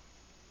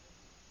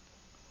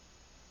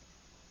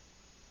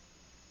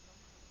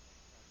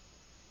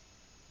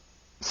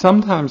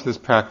 Sometimes this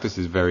practice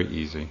is very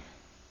easy.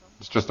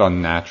 It's just our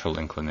natural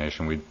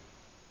inclination.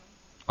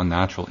 Our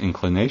natural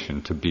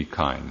inclination to be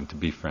kind and to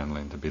be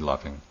friendly and to be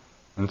loving.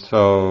 And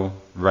so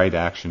right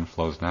action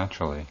flows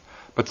naturally.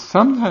 But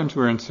sometimes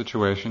we're in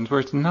situations where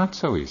it's not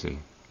so easy,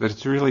 that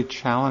it's really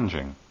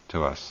challenging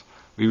to us.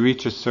 We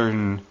reach a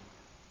certain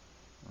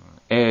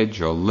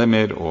edge or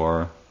limit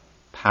or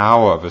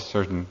power of a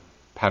certain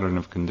pattern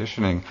of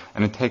conditioning,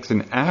 and it takes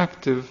an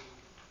act of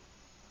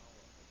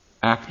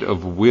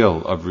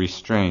will, of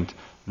restraint.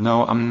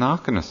 No, I'm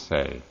not going to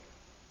say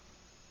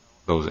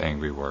those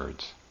angry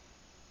words.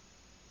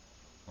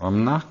 Or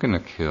I'm not going to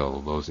kill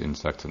those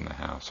insects in the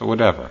house, or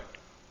whatever.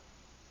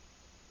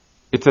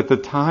 It's at the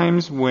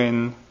times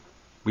when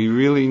we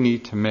really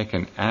need to make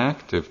an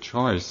active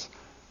choice,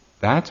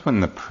 that's when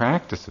the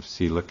practice of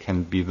sila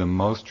can be the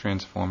most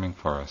transforming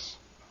for us.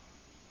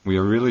 We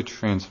are really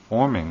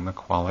transforming the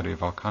quality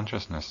of our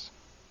consciousness.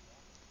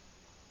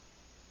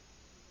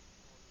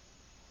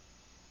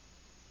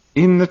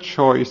 In the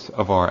choice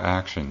of our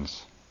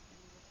actions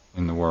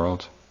in the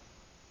world,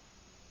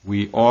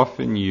 we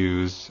often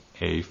use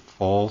a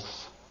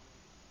false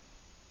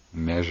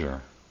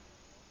measure.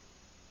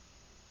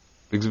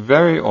 Because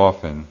very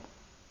often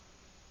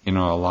in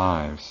our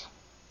lives,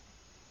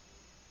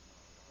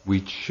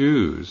 we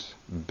choose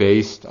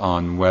based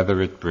on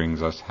whether it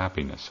brings us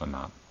happiness or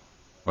not,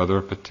 whether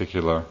a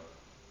particular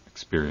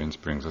experience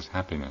brings us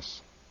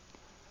happiness.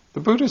 The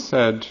Buddha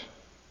said,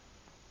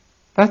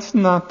 that's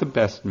not the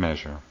best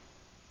measure.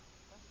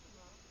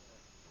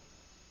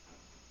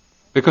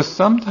 Because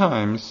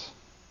sometimes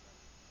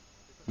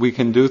we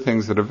can do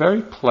things that are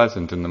very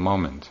pleasant in the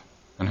moment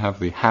and have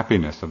the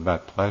happiness of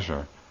that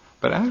pleasure,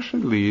 but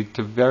actually lead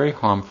to very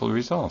harmful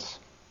results.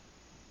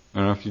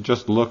 If you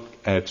just look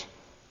at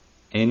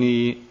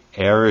any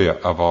area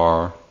of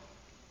our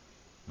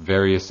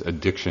various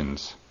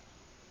addictions,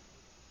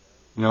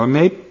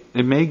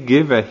 it may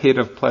give a hit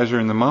of pleasure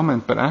in the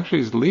moment, but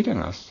actually is leading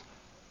us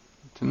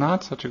to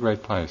not such a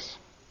great place.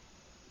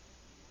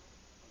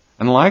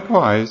 And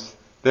likewise,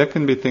 there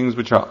can be things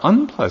which are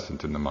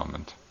unpleasant in the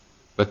moment,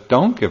 but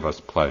don't give us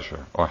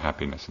pleasure or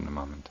happiness in the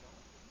moment,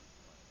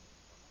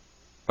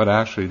 but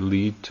actually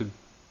lead to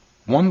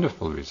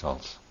wonderful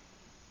results,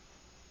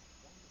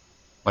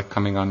 like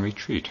coming on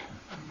retreat.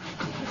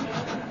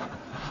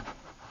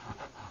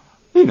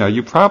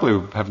 You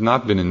probably have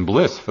not been in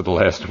bliss for the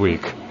last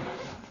week,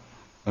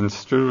 and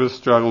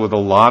struggle with a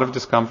lot of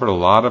discomfort, a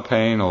lot of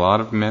pain, a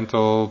lot of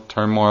mental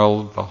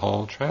turmoil the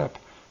whole trip.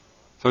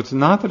 So it's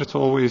not that it's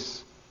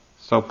always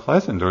so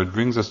pleasant or it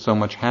brings us so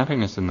much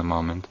happiness in the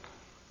moment.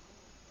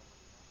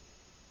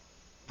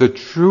 The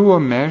truer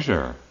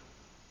measure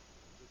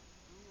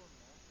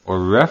or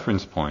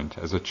reference point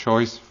as a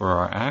choice for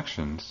our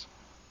actions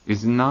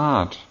is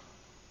not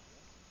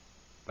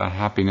the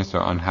happiness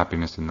or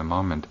unhappiness in the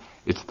moment.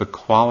 It's the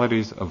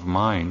qualities of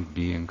mind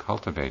being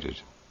cultivated.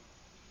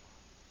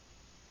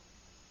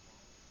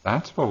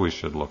 That's what we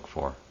should look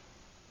for.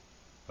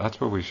 That's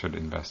what we should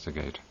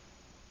investigate.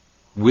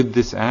 With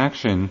this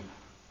action,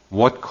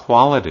 what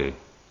quality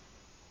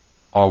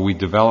are we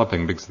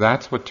developing? Because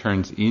that's what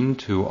turns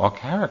into our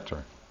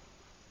character.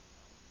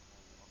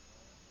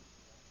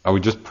 Are we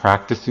just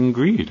practicing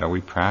greed? Are we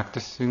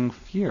practicing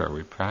fear? Are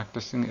we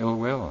practicing ill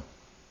will?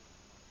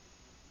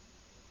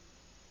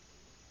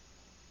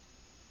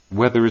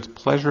 Whether it's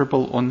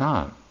pleasurable or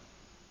not.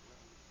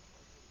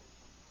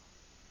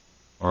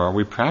 Or are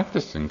we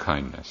practicing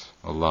kindness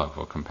or love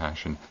or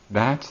compassion?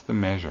 That's the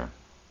measure.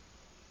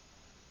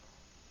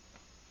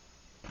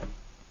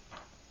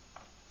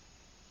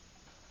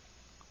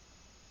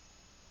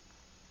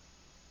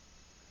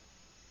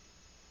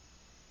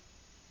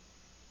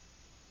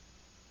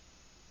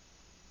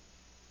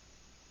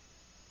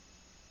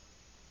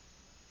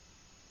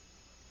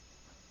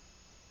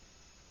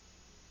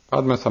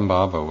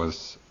 Padmasambhava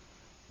was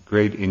a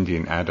great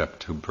Indian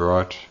adept who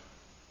brought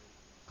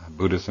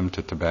Buddhism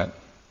to Tibet.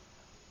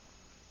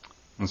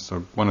 And so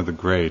one of the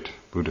great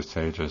Buddha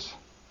sages,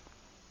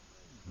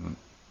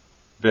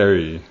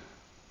 very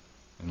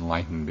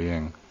enlightened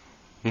being.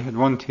 He had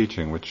one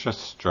teaching which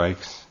just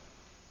strikes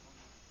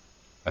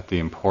at the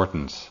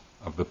importance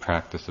of the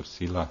practice of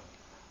sila.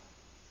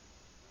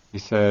 He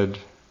said,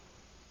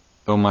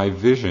 though my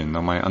vision,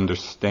 though my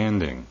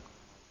understanding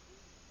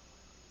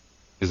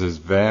is as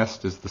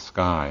vast as the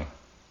sky,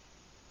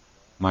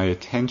 my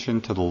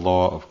attention to the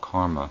law of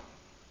karma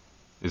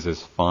is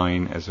as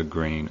fine as a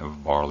grain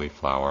of barley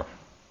flour.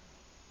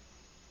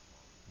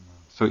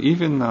 So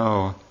even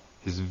though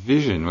his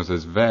vision was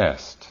as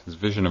vast, his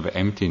vision of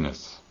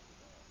emptiness,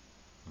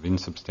 of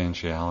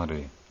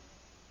insubstantiality,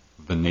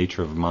 of the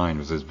nature of mind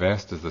was as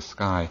vast as the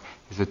sky,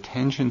 his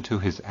attention to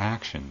his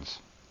actions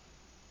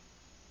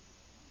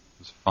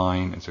was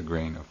fine as a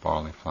grain of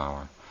barley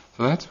flour.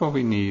 So that's what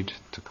we need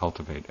to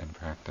cultivate and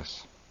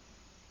practice.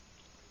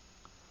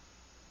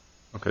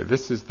 Okay,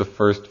 this is the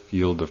first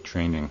field of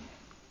training.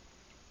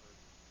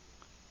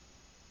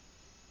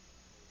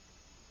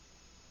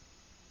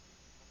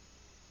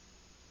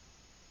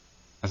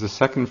 As a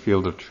second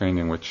field of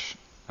training, which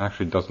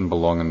actually doesn't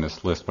belong in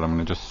this list, but I'm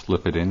going to just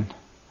slip it in,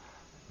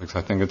 because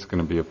I think it's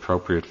going to be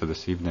appropriate for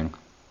this evening,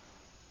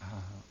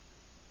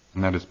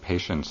 and that is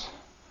patience.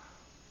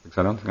 Because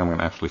I don't think I'm going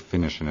to actually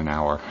finish in an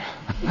hour.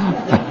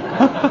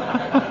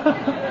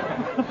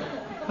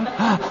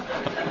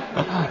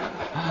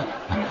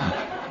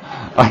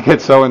 I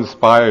get so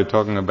inspired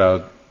talking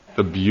about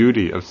the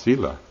beauty of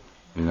sila,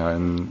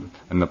 and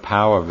the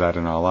power of that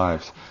in our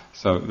lives.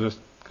 So just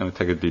kind of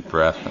take a deep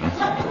breath.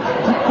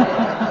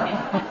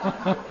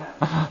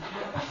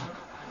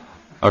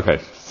 Okay,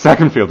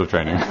 second field of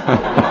training.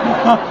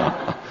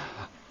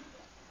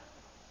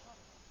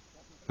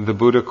 The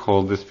Buddha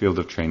called this field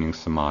of training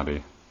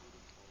samadhi.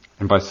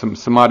 And by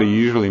samadhi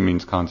usually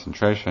means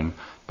concentration,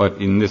 but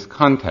in this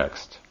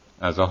context,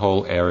 as a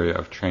whole area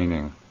of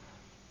training,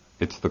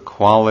 it's the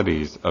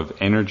qualities of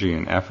energy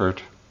and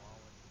effort,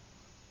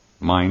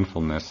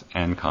 mindfulness,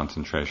 and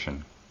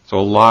concentration. So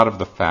a lot of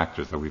the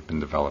factors that we've been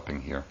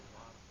developing here.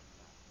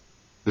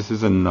 This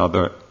is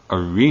another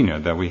arena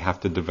that we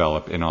have to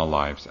develop in our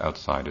lives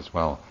outside as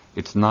well.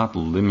 It's not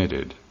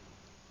limited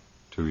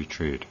to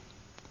retreat.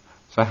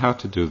 So how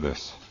to do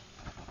this?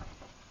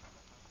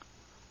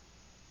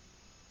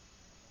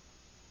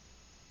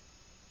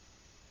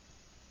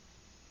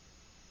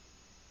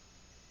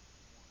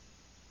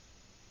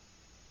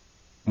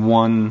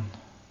 One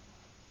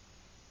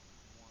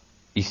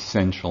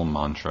essential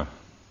mantra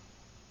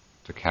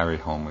to carry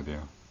home with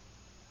you.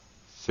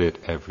 Sit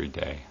every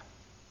day.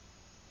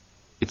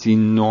 It's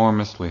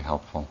enormously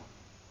helpful.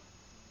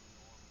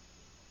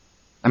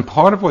 And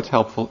part of what's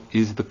helpful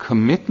is the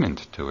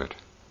commitment to it,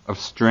 of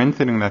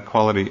strengthening that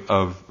quality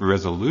of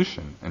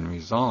resolution and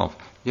resolve.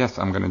 Yes,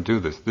 I'm going to do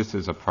this. This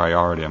is a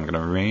priority. I'm going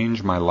to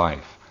arrange my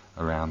life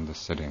around the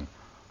sitting.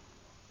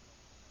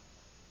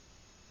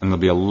 And there'll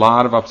be a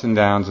lot of ups and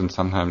downs, and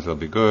sometimes they'll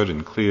be good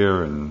and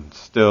clear and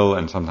still,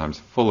 and sometimes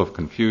full of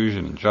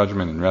confusion and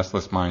judgment and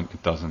restless mind.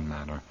 It doesn't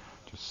matter.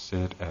 Just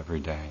sit every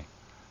day.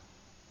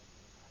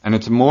 And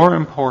it's more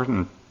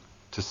important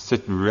to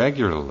sit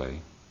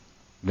regularly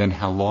than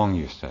how long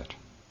you sit.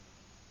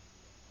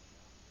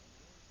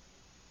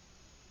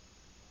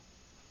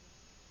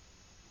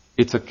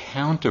 It's a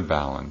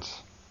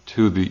counterbalance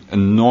to the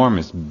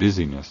enormous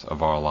busyness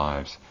of our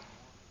lives.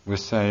 We're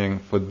saying,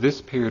 for this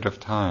period of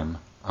time,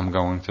 I'm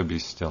going to be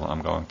still.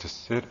 I'm going to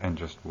sit and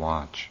just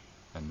watch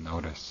and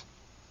notice.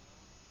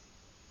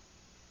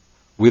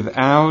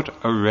 Without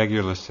a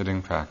regular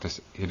sitting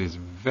practice, it is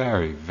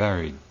very,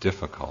 very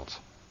difficult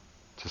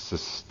to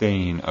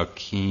sustain a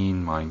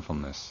keen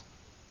mindfulness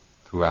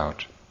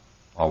throughout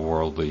our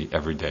worldly,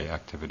 everyday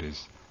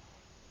activities.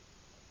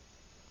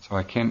 So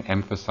I can't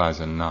emphasize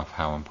enough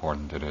how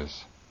important it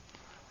is.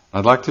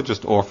 I'd like to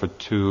just offer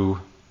two.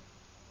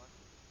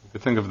 You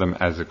could think of them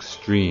as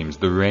extremes,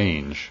 the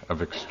range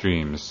of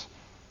extremes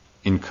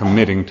in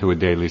committing to a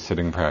daily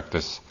sitting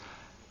practice.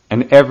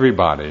 And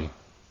everybody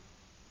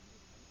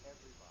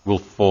will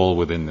fall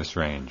within this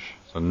range.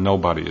 So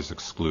nobody is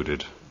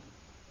excluded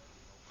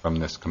from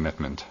this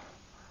commitment.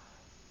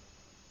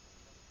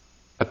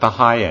 At the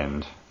high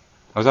end,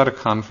 I was at a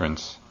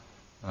conference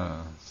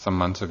some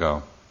months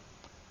ago,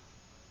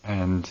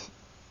 and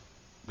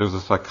there was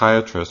a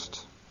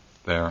psychiatrist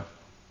there,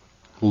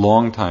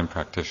 long-time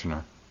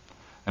practitioner.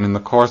 And in the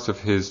course of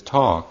his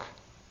talk,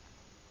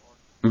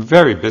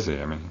 very busy,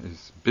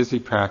 he's busy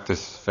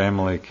practice,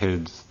 family,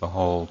 kids, the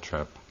whole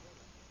trip.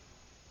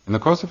 In the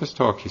course of his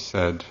talk, he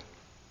said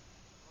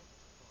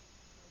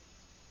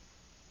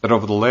that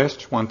over the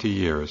last 20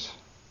 years,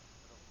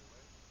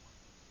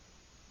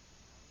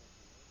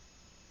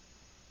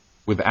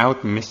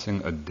 without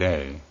missing a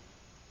day,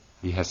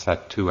 he has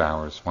sat 2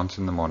 hours, once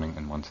in the morning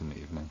and once in the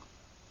evening.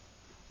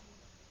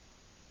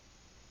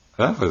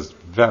 That was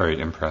very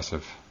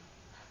impressive.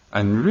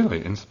 And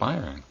really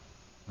inspiring.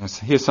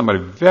 Here's somebody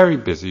very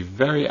busy,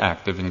 very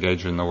active,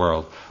 engaged in the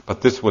world,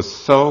 but this was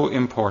so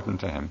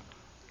important to him.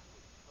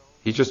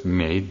 He just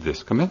made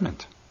this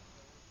commitment.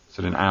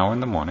 Sit an hour in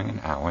the morning,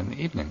 an hour in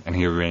the evening, and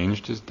he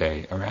arranged his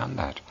day around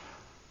that.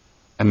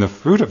 And the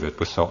fruit of it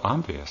was so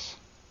obvious.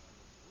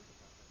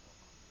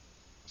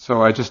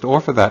 So I just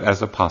offer that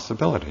as a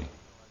possibility,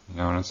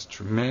 and it's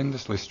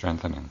tremendously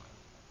strengthening.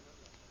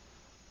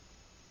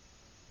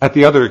 At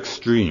the other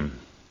extreme,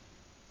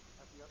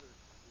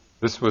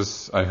 this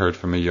was, I heard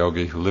from a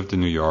yogi who lived in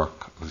New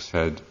York, who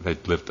said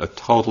they'd lived a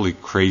totally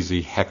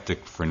crazy,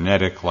 hectic,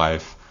 frenetic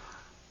life.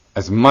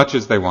 As much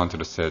as they wanted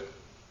to sit,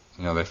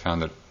 They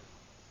found it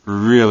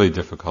really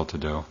difficult to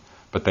do,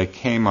 but they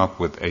came up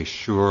with a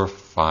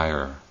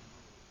surefire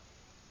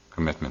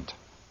commitment.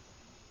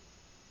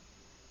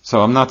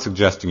 So I'm not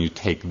suggesting you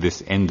take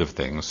this end of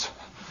things,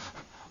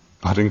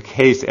 but in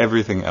case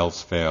everything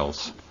else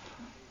fails,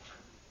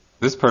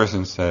 this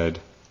person said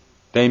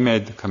they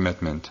made the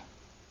commitment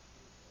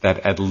that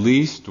at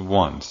least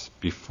once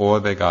before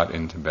they got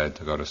into bed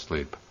to go to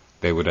sleep,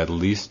 they would at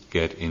least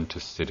get into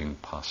sitting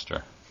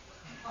posture.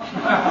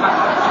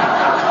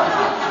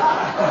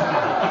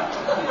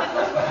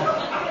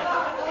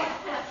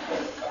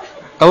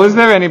 Oh, is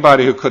there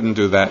anybody who couldn't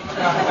do that?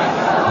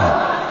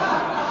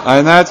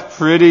 And that's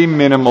pretty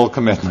minimal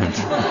commitment.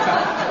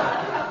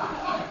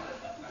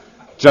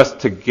 Just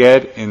to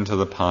get into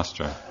the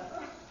posture.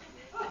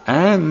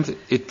 And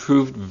it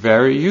proved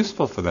very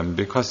useful for them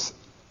because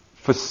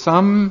for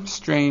some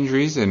strange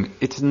reason,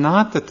 it's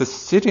not that the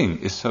sitting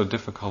is so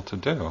difficult to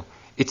do.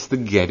 It's the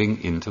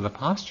getting into the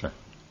posture.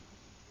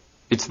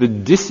 It's the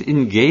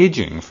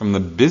disengaging from the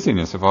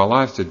busyness of our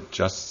lives to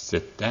just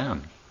sit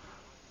down.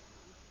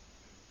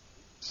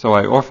 So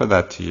I offer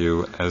that to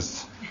you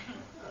as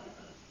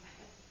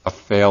a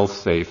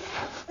fail-safe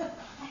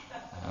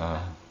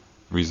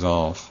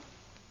resolve.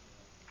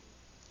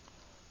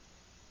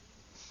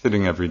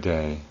 Sitting every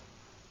day,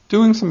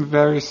 doing some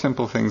very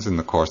simple things in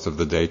the course of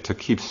the day to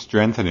keep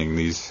strengthening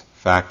these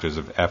factors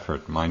of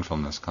effort,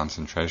 mindfulness,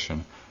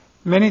 concentration.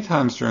 Many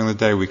times during the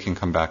day we can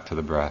come back to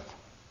the breath.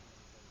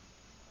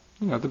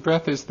 The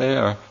breath is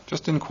there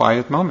just in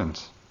quiet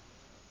moments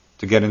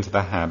to get into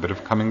the habit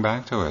of coming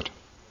back to it.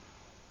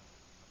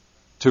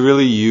 To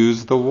really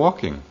use the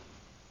walking.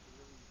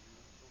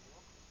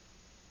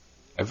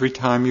 Every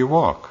time you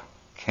walk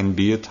can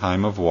be a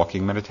time of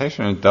walking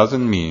meditation. It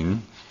doesn't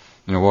mean,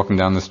 walking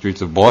down the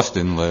streets of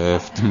Boston,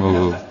 lift,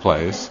 move,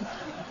 place.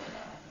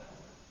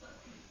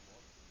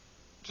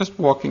 Just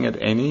walking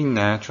at any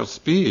natural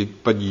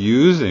speed, but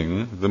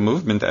using the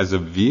movement as a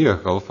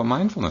vehicle for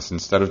mindfulness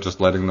instead of just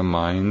letting the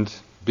mind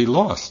be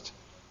lost.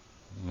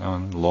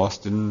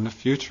 Lost in the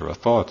future, or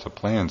thoughts, or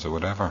plans, or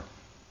whatever.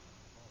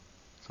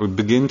 So we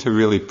begin to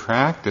really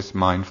practice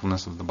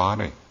mindfulness of the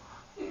body.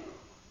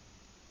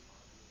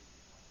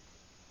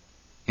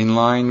 In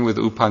line with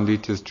U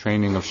Pandita's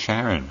training of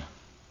Sharon,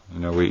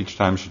 we each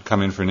time she'd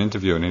come in for an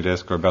interview and he'd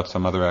ask her about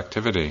some other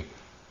activity.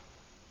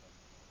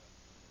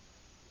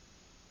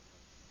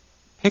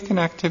 Pick an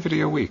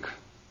activity a week.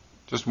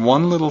 Just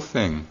one little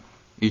thing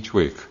each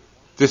week.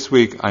 This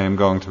week I am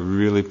going to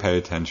really pay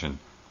attention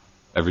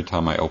every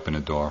time I open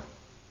a door.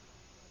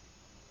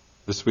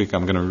 This week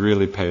I'm going to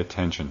really pay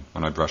attention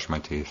when I brush my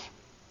teeth,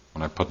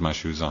 when I put my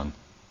shoes on,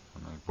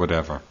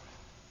 whatever.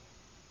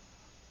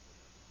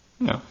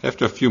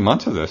 After a few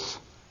months of this,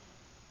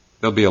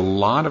 there'll be a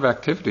lot of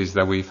activities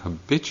that we've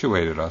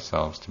habituated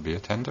ourselves to be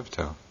attentive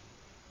to.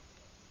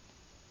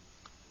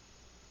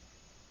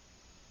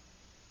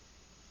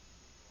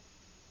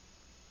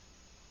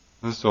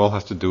 This all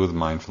has to do with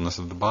mindfulness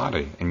of the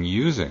body and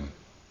using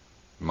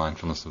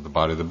mindfulness of the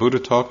body. The Buddha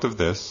talked of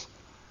this.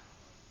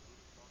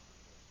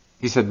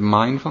 He said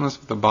mindfulness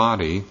of the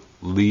body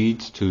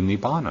leads to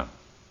nibbana,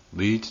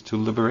 leads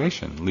to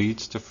liberation,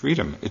 leads to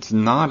freedom. It's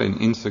not an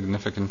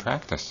insignificant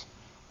practice.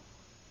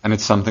 And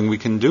it's something we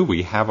can do.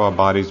 We have our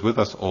bodies with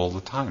us all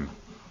the time.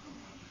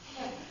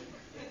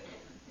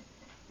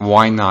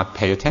 Why not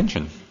pay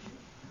attention?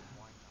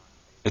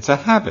 It's a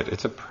habit,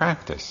 it's a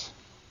practice.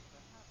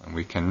 And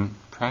we can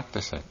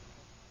practice it.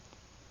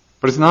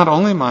 But it's not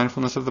only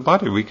mindfulness of the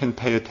body. We can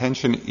pay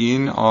attention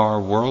in our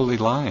worldly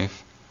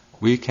life.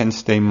 We can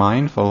stay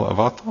mindful of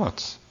our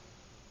thoughts.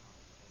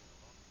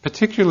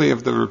 Particularly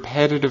of the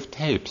repetitive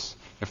tapes.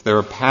 If there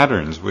are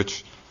patterns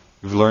which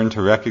we've learned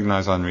to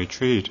recognize on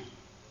retreat,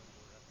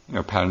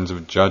 patterns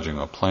of judging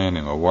or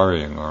planning or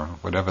worrying or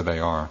whatever they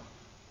are,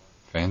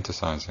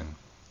 fantasizing.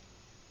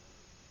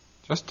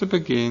 Just to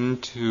begin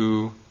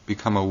to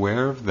become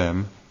aware of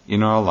them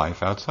in our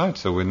life outside,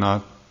 so we're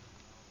not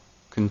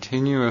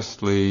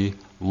continuously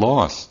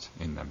lost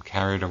in them,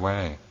 carried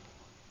away.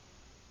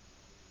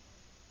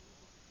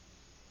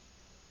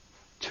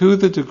 To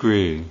the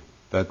degree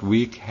that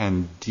we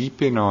can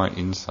deepen our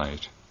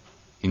insight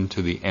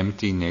into the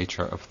empty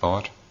nature of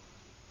thought,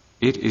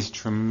 it is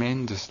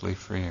tremendously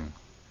freeing.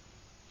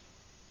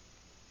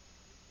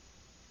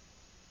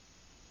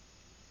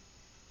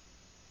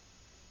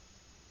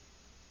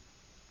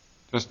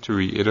 Just to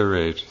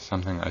reiterate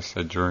something I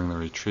said during the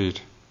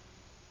retreat,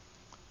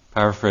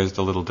 paraphrased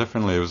a little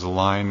differently, it was a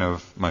line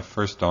of my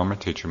first Dharma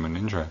teacher,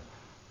 Munindra,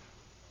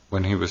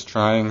 when he was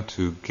trying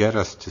to get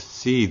us to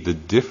see the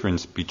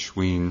difference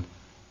between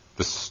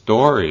the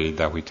story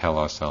that we tell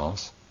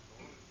ourselves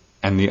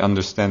and the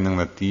understanding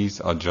that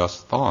these are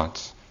just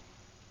thoughts.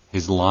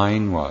 His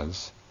line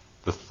was,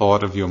 the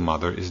thought of your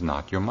mother is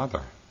not your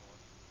mother.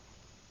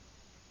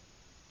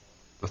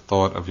 The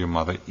thought of your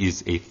mother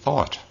is a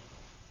thought.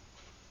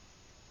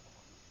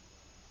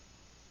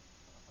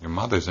 Your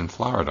mother's in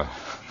Florida.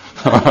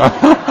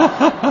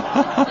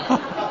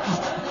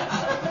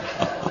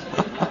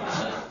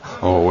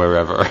 Or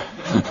wherever.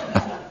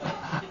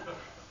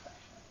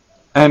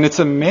 And And it's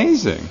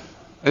amazing.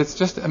 It's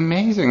just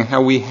amazing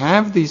how we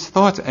have these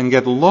thoughts and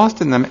get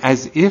lost in them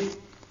as if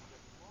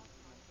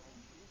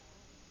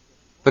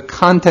the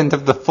content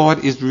of the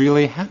thought is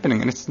really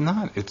happening. And it's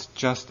not. It's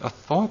just a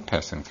thought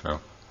passing through.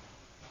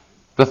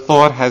 The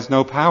thought has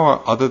no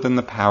power other than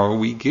the power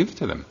we give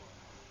to them.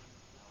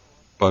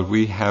 But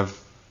we have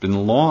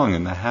been long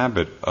in the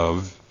habit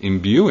of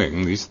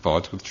imbuing these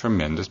thoughts with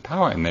tremendous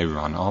power, and they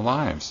run our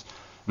lives.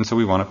 And so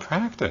we want to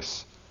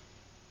practice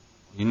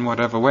in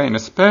whatever way, and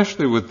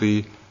especially with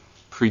the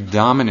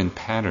predominant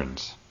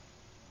patterns.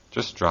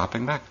 Just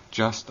dropping back,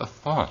 just a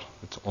thought.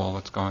 That's all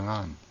that's going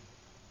on.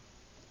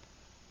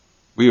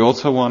 We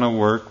also want to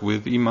work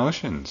with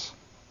emotions.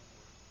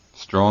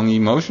 Strong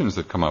emotions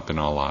that come up in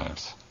our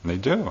lives. And they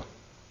do.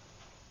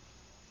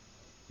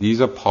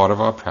 These are part of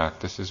our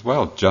practice as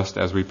well, just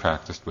as we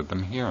practiced with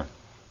them here.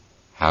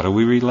 How do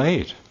we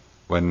relate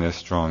when there's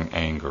strong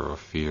anger or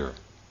fear?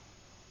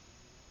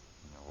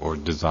 Or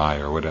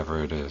desire, or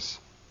whatever it is.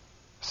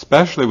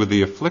 Especially with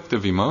the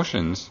afflictive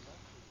emotions,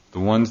 the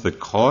ones that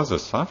cause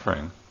us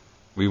suffering,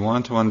 we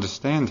want to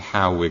understand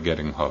how we're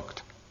getting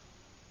hooked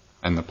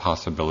and the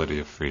possibility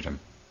of freedom.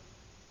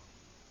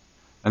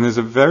 And there's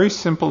a very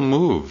simple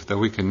move that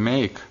we can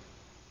make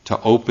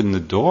to open the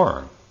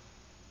door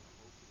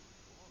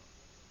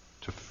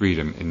to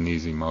freedom in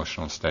these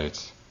emotional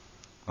states.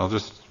 I'll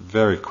just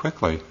very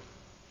quickly.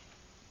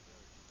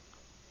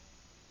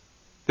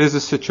 There's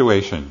a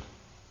situation.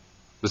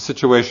 The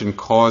situation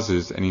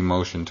causes an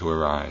emotion to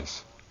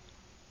arise.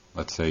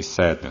 Let's say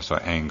sadness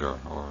or anger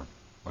or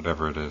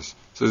whatever it is.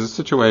 So there's a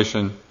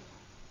situation,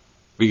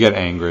 we get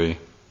angry.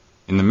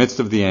 In the midst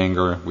of the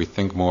anger, we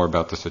think more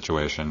about the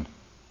situation.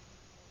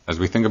 As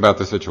we think about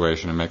the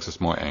situation, it makes us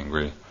more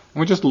angry. And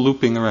we're just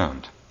looping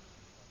around.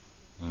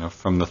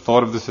 From the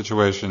thought of the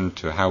situation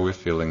to how we're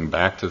feeling,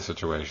 back to the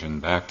situation,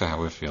 back to how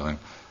we're feeling.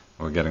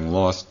 We're getting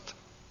lost,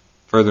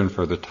 further and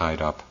further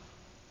tied up.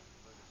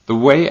 The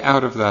way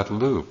out of that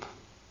loop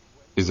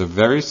is a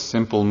very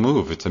simple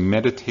move. It's a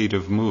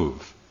meditative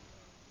move.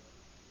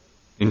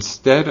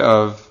 Instead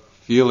of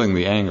feeling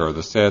the anger or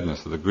the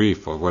sadness or the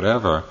grief or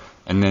whatever,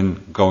 and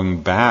then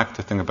going back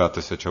to think about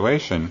the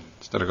situation,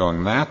 instead of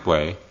going that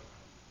way,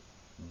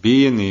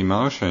 be in the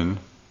emotion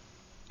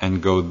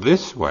and go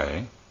this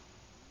way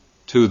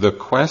to the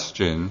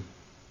question,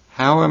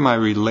 how am I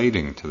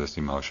relating to this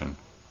emotion?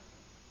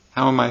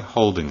 How am I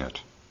holding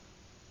it?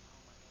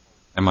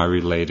 Am I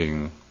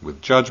relating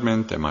with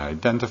judgment? Am I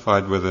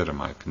identified with it? Am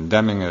I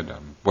condemning it?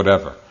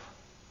 Whatever.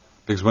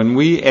 Because when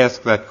we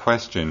ask that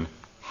question,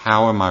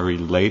 how am I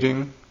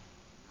relating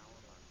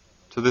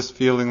to this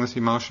feeling, this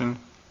emotion?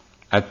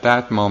 At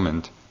that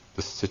moment,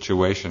 the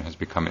situation has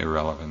become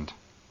irrelevant.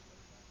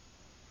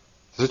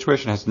 The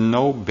situation has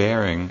no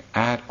bearing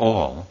at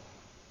all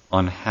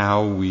on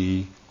how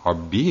we are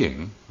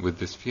being with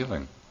this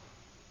feeling.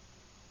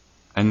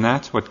 And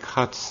that's what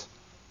cuts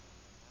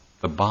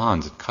the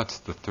bonds, it cuts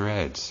the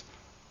threads,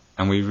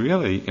 and we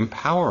really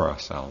empower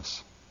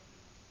ourselves.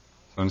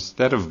 So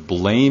instead of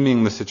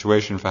blaming the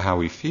situation for how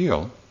we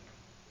feel,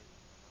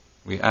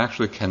 we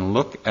actually can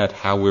look at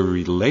how we're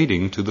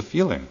relating to the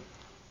feeling,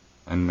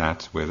 and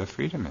that's where the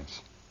freedom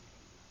is.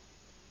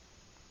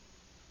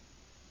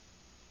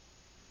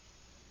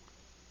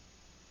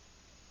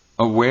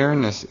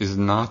 Awareness is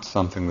not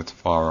something that's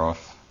far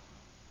off.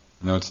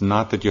 It's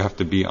not that you have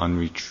to be on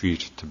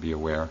retreat to be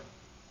aware.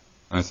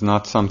 And it's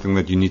not something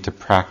that you need to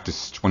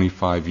practice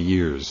 25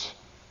 years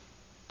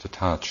to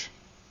touch.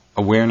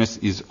 Awareness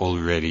is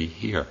already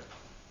here.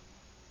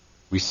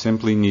 We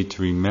simply need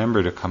to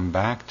remember to come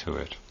back to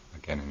it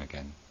again and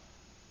again.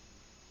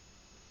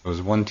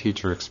 As one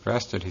teacher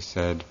expressed it, he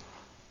said,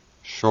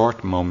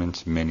 short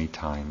moments many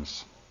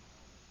times.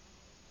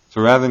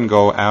 So rather than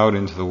go out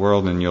into the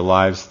world in your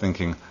lives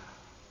thinking,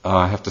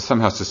 I have to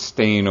somehow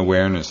sustain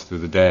awareness through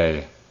the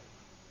day,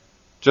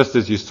 just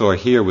as you saw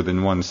here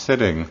within one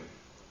sitting,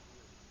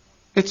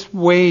 it's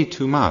way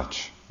too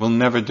much. We'll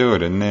never do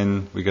it, and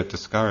then we get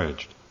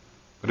discouraged.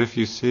 But if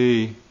you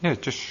see,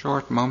 just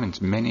short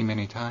moments, many,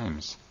 many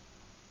times,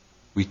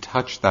 we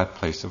touch that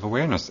place of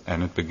awareness,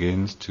 and it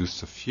begins to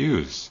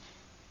suffuse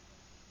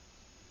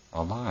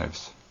our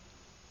lives.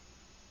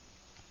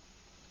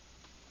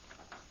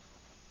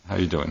 How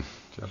you doing?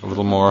 Do you have a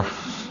little more?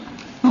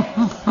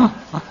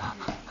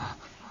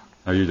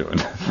 How you doing?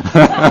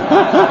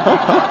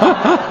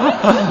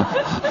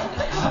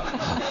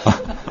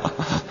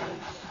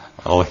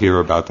 I'll hear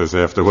about this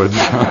afterwards.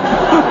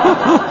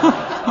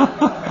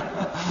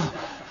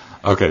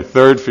 Okay,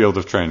 third field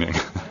of training.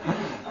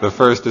 The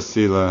first is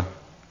sila,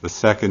 the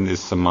second is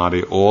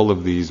samadhi, all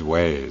of these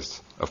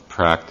ways of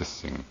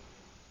practicing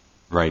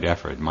right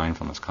effort,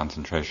 mindfulness,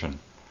 concentration.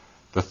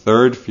 The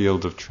third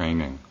field of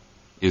training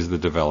is the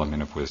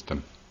development of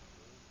wisdom.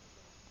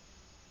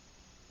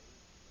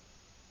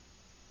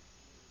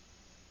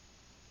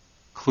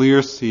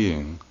 Clear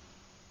seeing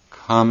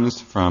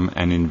comes from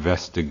an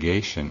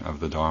investigation of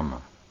the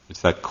Dharma.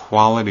 It's that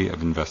quality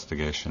of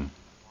investigation.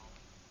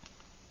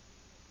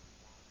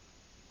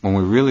 When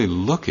we're really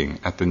looking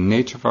at the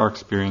nature of our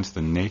experience,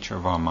 the nature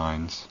of our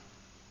minds,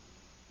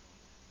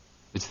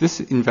 It's this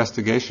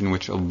investigation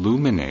which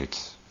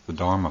illuminates the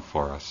Dharma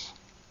for us.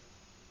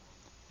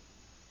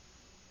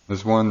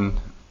 There's one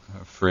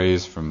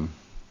phrase from,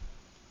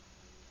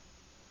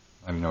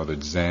 I don't know,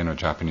 the Zen or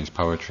Japanese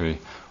poetry,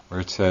 where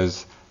it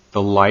says,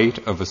 "The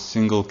light of a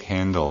single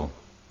candle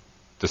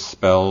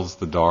dispels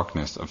the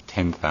darkness of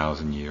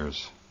 10,000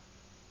 years."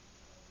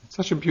 It's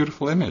such a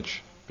beautiful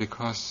image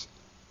because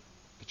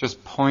it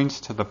just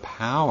points to the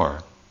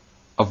power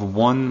of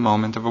one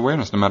moment of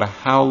awareness. No matter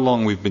how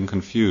long we've been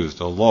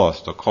confused or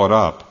lost or caught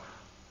up,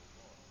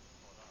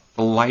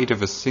 the light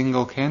of a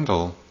single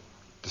candle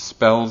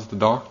dispels the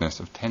darkness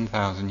of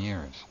 10,000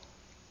 years.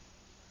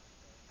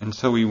 And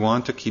so we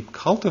want to keep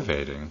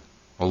cultivating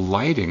or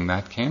lighting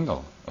that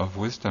candle of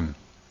wisdom.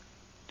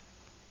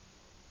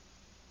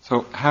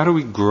 So how do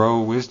we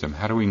grow wisdom?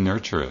 How do we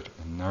nurture it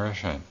and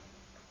nourish it?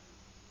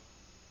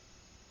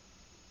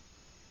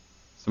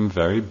 Some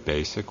very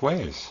basic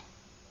ways.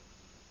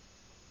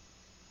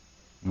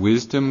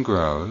 Wisdom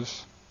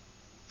grows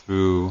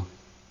through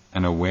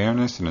an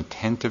awareness and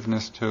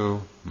attentiveness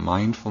to,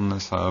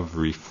 mindfulness of,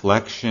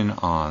 reflection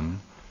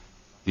on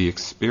the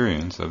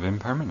experience of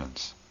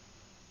impermanence.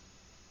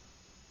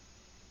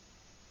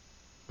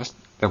 Just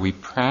that we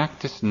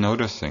practice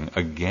noticing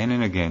again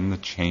and again the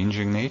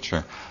changing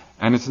nature.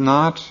 And it's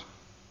not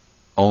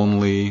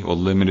only or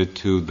limited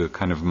to the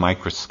kind of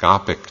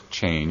microscopic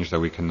change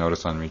that we can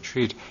notice on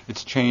retreat.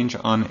 It's change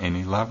on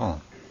any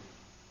level.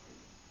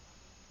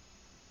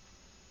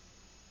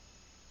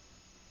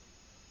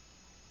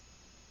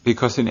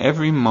 Because in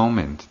every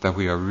moment that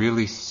we are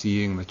really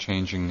seeing the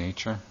changing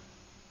nature,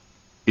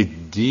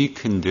 it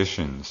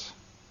deconditions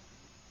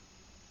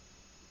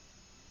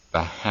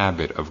the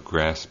habit of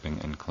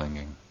grasping and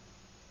clinging,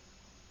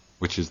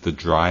 which is the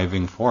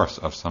driving force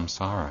of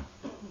samsara.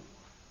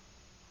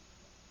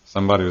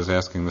 Somebody was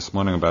asking this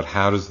morning about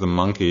how does the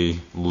monkey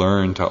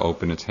learn to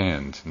open its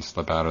hand and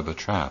slip out of the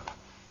trap?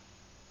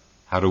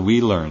 How do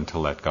we learn to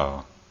let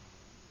go?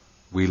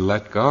 We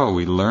let go,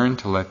 we learn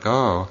to let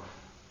go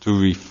through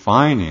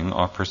refining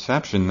our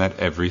perception that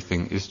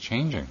everything is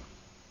changing.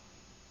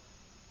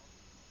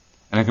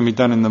 And it can be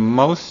done in the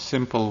most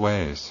simple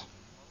ways.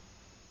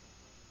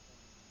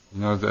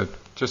 You know, that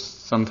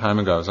just some time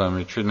ago I was on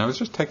retreat and I was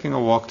just taking a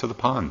walk to the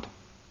pond.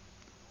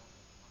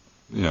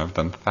 You know, I've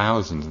done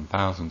thousands and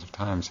thousands of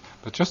times,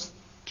 but just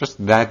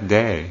that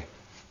day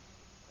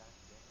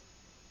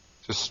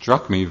just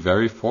struck me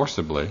very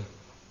forcibly.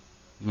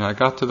 You know, I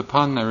got to the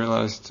pond and I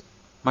realized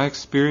my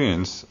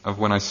experience of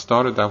when I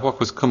started that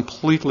walk was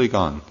completely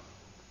gone.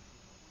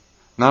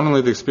 Not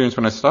only the experience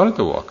when I started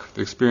the walk,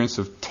 the experience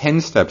of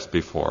 10 steps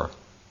before,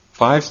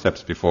 5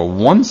 steps before,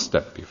 1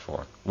 step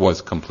before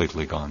was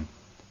completely gone.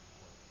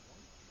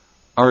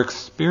 Our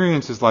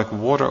experience is like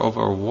water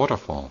over a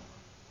waterfall.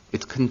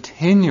 It's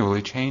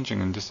continually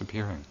changing and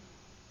disappearing.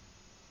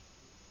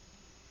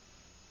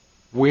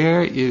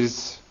 Where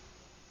is,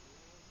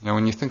 you know,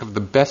 when you think of the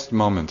best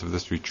moment of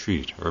this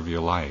retreat or of your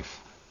life,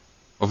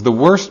 of the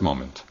worst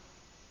moment,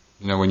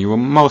 you know, when you were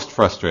most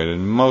frustrated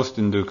and most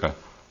in dukkha,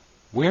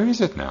 where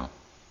is it now?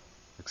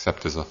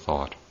 Except as a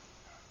thought.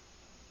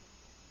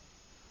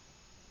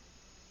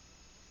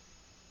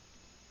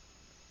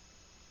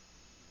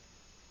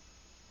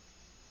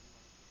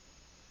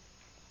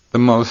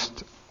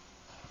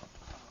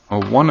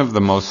 One of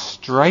the most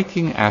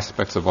striking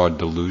aspects of our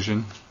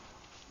delusion,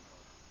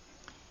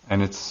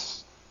 and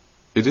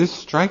it is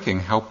striking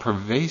how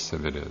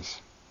pervasive it is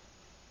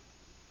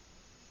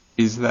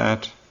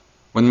that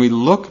when we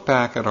look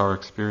back at our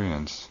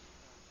experience,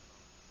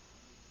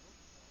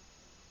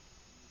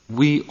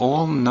 we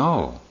all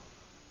know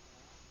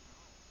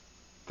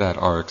that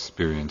our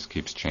experience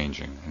keeps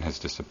changing and has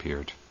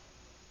disappeared.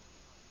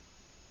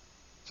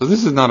 So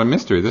this is not a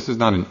mystery. This is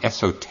not an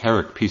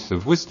esoteric piece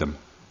of wisdom.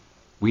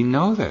 We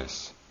know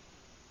this.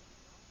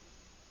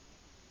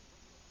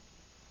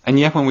 And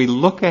yet when we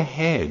look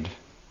ahead,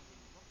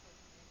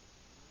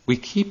 we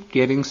keep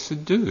getting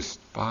seduced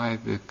by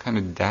the kind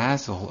of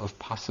dazzle of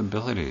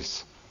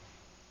possibilities,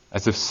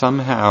 as if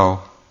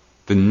somehow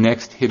the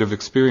next hit of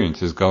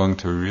experience is going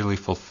to really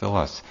fulfill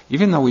us,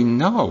 even though we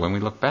know when we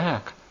look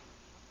back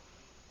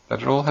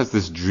that it all has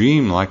this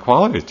dream-like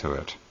quality to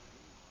it.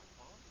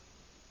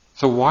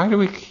 So why do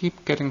we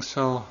keep getting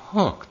so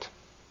hooked?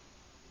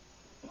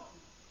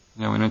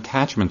 You know, in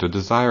attachment or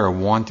desire or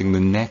wanting the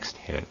next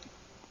hit.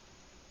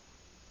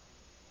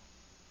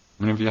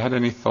 I mean, have you had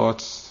any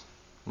thoughts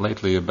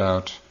lately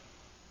about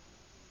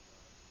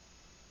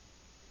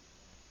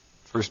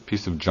first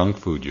piece of junk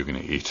food you're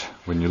going to eat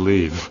when you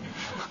leave?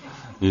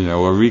 You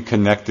know, or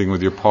reconnecting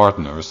with your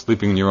partner, or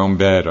sleeping in your own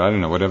bed, or I don't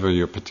know, whatever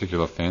your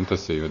particular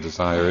fantasy or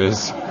desire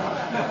is.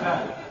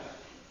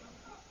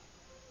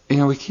 You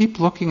know, we keep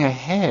looking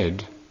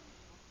ahead,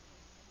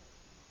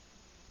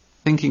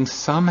 thinking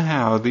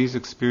somehow these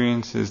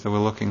experiences that we're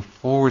looking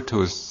forward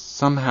to is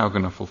somehow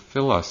going to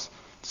fulfill us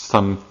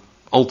some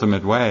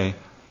ultimate way,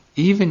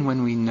 even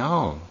when we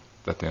know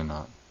that they're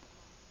not.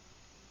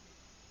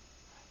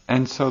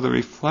 And so the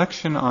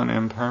reflection on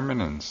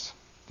impermanence,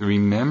 the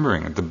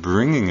remembering it, the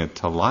bringing it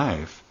to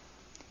life,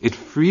 It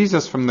frees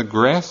us from the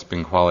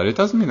grasping quality. It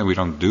doesn't mean that we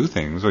don't do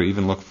things or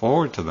even look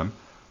forward to them.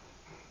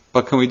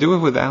 But can we do it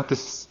without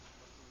this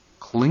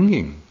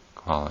clinging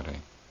quality?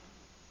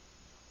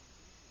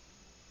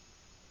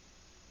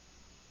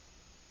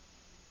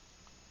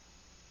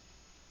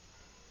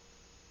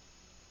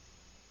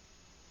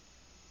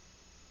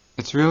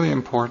 It's really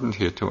important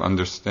here to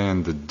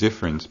understand the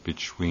difference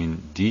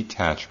between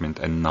detachment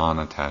and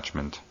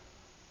non-attachment.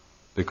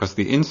 Because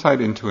the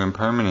insight into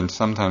impermanence,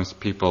 sometimes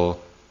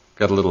people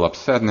get a little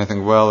upset and they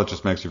think, well, it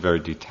just makes you very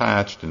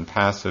detached and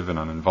passive and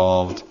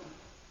uninvolved.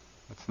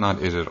 That's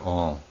not it at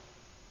all.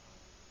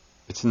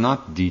 It's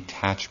not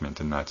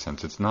detachment in that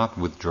sense. It's not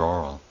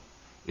withdrawal.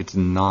 It's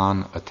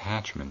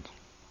non-attachment.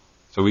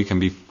 So we can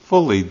be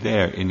fully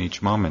there in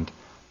each moment,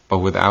 but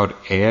without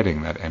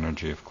adding that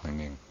energy of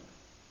clinging.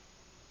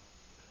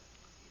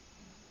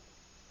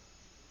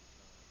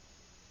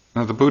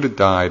 Now, the Buddha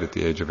died at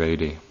the age of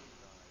 80. He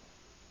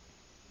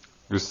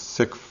was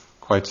sick,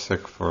 quite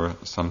sick for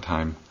some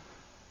time.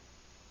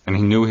 And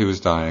he knew he was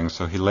dying,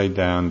 so he lay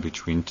down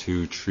between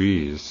two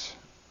trees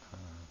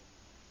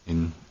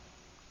in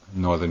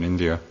northern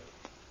India.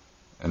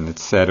 And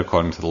it's said,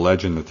 according to the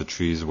legend, that the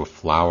trees were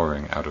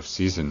flowering out of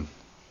season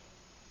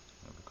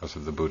because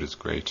of the Buddha's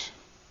great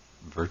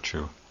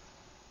virtue.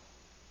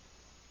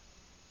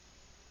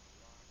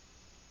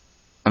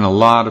 And a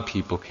lot of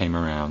people came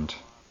around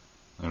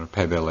to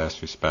pay their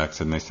last respects,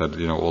 and they said,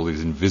 all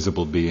these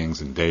invisible beings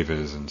and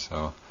devas, and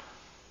so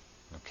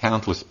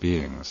countless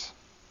beings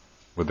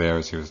were there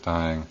as he was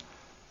dying.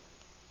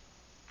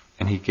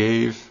 And he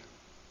gave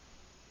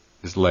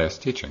his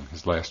last teaching,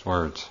 his last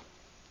words.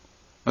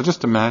 Now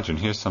just imagine,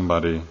 here's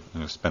somebody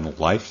spent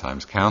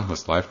lifetimes,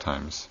 countless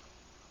lifetimes,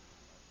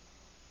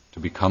 to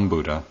become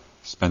Buddha,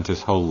 spent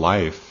his whole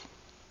life,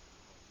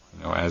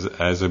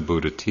 as a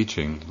Buddha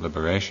teaching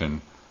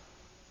liberation.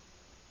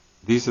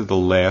 These are the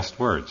last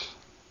words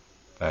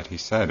that he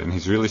said, and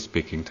he's really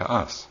speaking to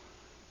us.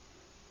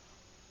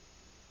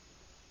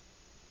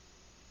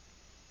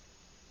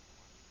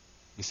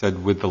 He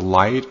said, with the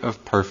light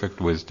of perfect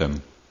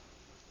wisdom,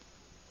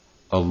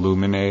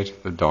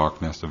 illuminate the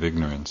darkness of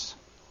ignorance.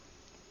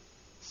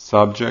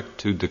 Subject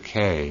to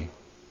decay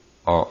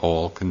are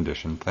all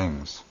conditioned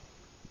things.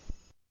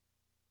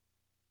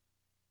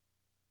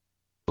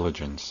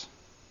 Diligence.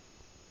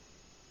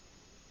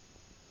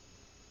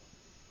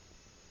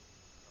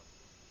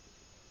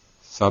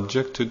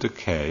 Subject to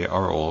decay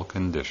are all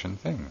conditioned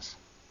things.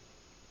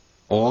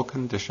 All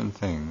conditioned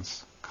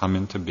things come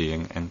into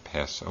being and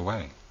pass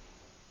away.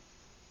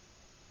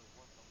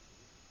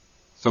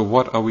 So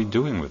what are we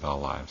doing with our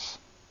lives?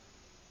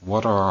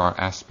 What are our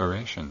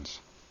aspirations?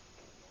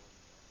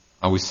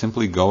 Are we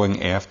simply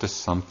going after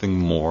something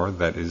more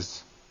that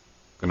is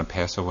going to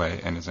pass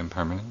away and is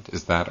impermanent?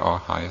 Is that our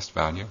highest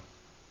value?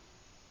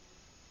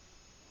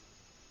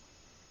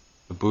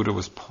 The Buddha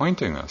was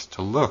pointing us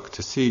to look,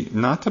 to see,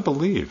 not to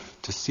believe,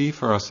 to see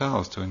for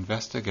ourselves, to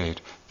investigate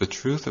the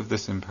truth of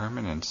this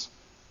impermanence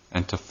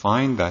and to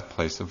find that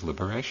place of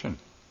liberation.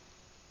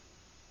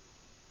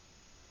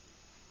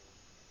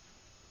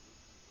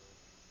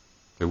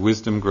 The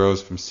wisdom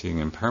grows from seeing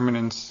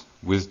impermanence.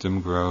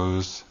 Wisdom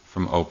grows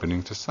from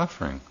opening to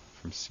suffering,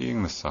 from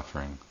seeing the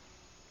suffering.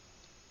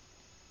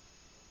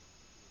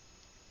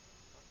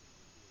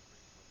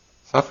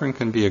 Suffering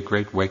can be a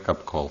great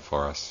wake-up call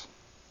for us,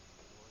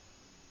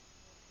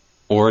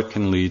 or it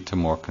can lead to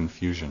more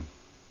confusion.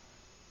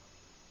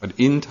 But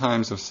in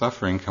times of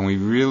suffering, can we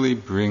really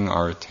bring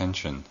our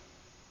attention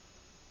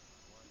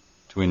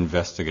to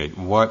investigate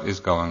what is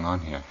going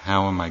on here?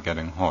 How am I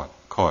getting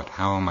caught?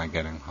 How am I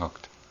getting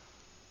hooked?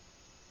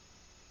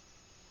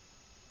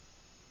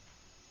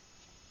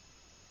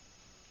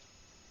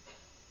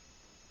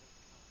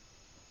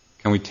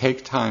 Can we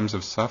take times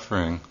of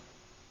suffering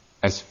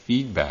as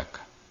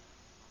feedback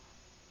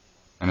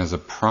and as a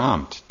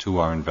prompt to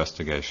our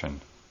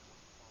investigation,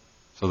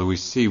 so that we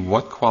see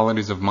what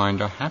qualities of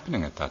mind are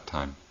happening at that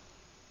time?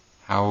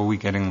 How are we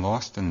getting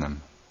lost in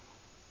them?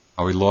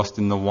 Are we lost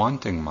in the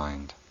wanting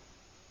mind?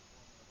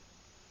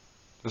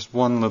 Just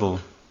one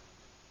little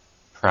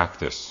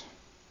practice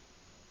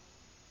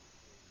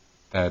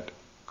that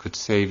could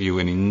save you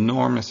an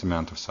enormous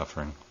amount of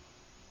suffering.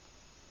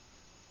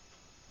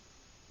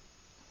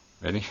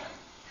 Ready?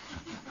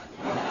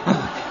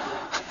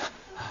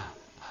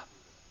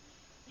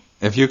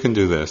 If you can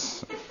do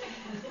this,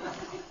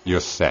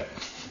 you're set.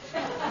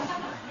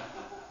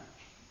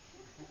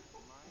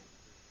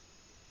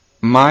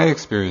 My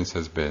experience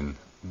has been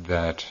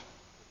that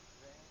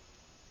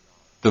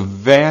the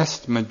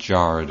vast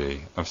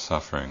majority of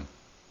suffering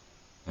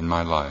in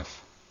my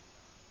life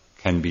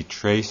can be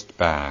traced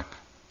back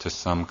to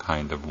some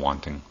kind of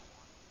wanting.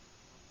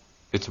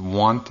 It's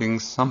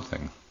wanting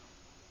something.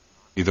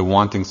 Either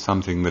wanting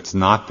something that's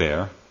not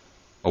there,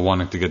 or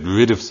wanting to get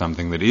rid of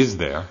something that is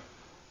there.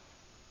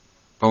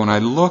 But when I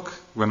look,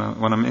 when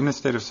I'm in a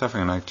state of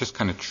suffering, and I just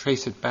kind of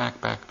trace it back,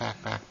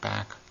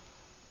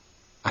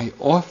 I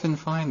often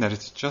find that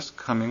it's just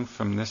coming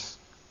from this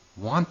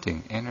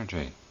wanting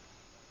energy.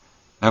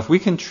 Now, if we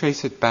can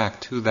trace it back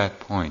to that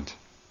point,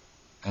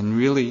 and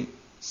really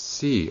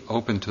see,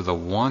 open to the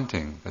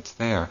wanting that's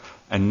there,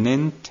 and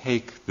then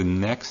take the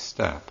next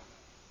step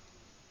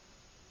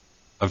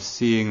of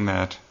seeing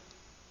that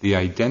the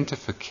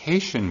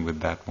identification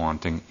with that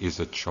wanting is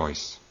a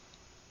choice.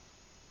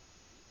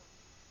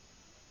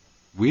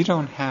 We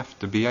don't have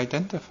to be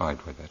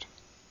identified with it.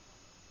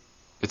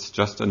 It's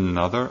just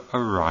another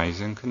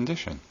arising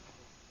condition.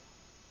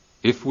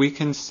 If we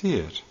can see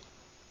it,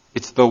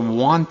 it's the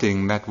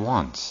wanting that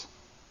wants.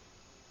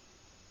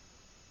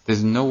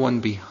 There's no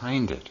one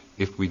behind it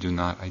if we do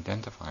not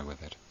identify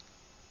with it.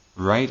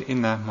 Right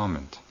in that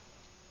moment,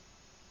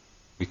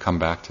 we come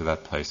back to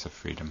that place of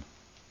freedom.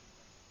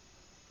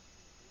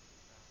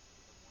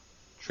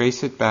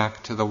 Trace it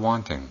back to the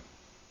wanting.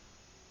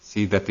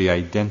 See that the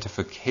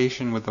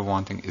identification with the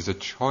wanting is a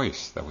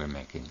choice that we're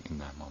making in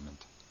that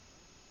moment.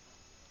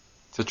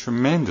 It's a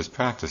tremendous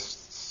practice.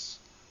 It's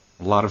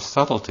a lot of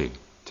subtlety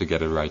to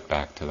get it right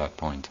back to that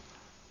point.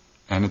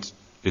 And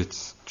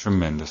it's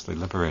tremendously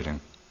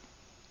liberating.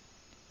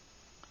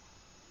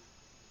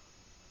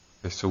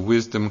 Okay, so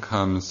wisdom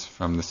comes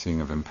from the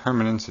seeing of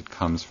impermanence. It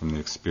comes from the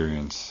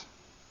experience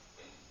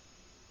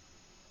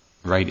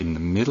right in the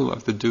middle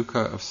of the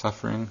dukkha of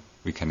suffering.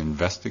 We can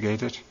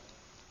investigate it.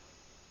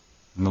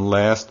 And the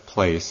last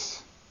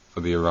place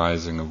for the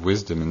arising of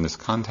wisdom in this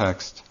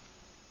context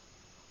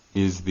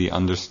is the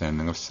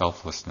understanding of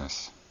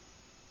selflessness.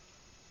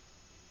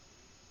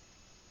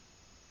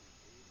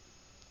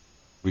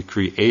 We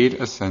create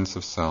a sense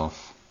of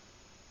self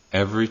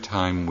every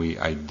time we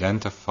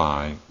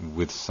identify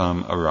with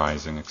some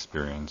arising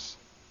experience.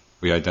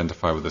 We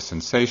identify with a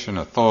sensation,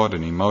 a thought,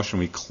 an emotion.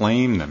 We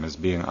claim them as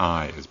being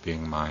I, as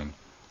being mine.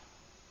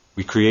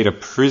 We create a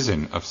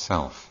prison of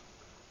self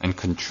and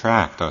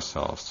contract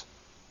ourselves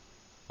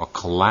or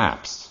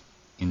collapse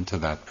into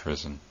that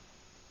prison.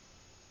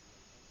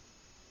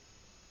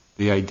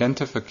 The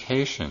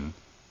identification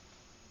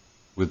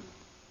with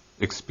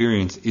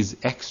experience is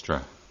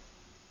extra.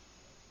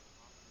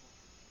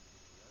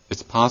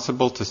 It's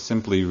possible to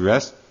simply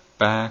rest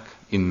back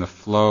in the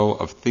flow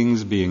of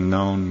things being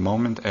known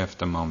moment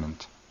after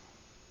moment,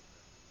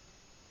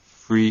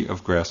 free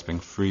of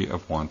grasping, free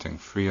of wanting,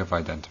 free of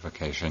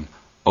identification,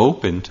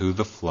 open to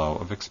the flow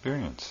of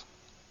experience.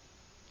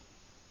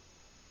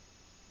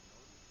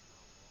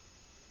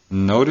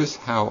 Notice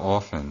how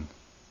often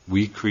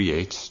we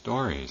create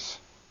stories.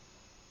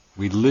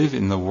 We live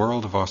in the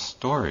world of our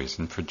stories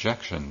and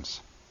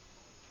projections.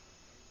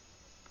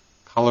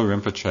 Kala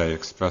Rinpoche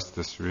expressed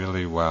this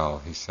really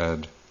well. He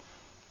said,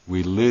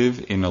 we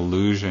live in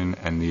illusion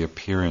and the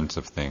appearance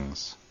of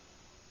things.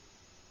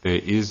 There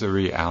is a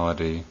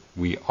reality.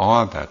 We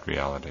are that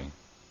reality.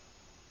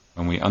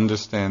 When we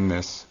understand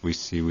this, we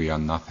see we are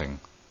nothing.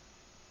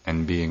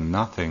 And being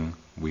nothing,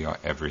 we are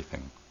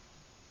everything.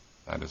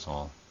 That is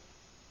all.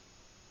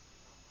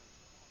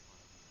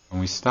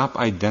 When we stop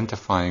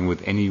identifying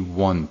with any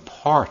one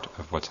part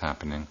of what's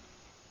happening,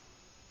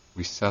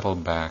 we settle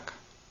back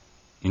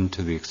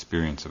into the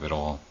experience of it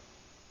all.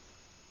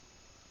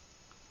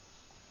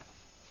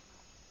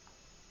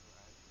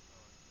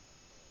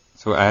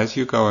 So as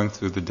you're going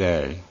through the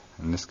day,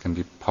 and this can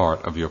be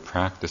part of your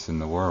practice in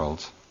the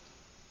world,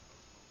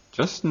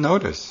 just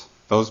notice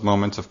those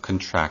moments of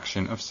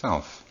contraction of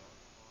self.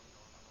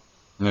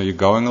 You know, you're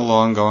going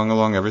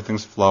along,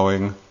 everything's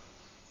flowing.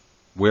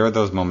 Where are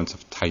those moments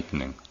of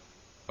tightening,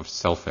 of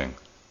selfing?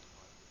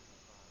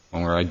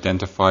 When we're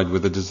identified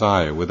with a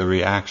desire, with a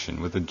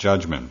reaction, with a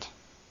judgment,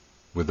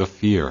 with a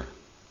fear.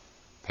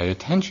 Pay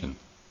attention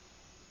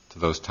to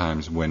those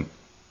times when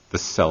the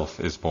self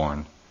is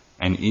born.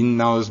 And in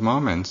those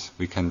moments,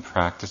 we can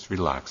practice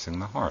relaxing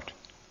the heart.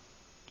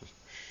 Just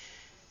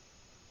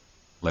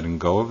letting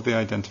go of the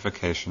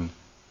identification,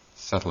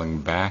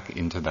 settling back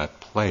into that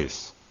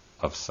place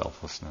of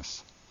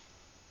selflessness.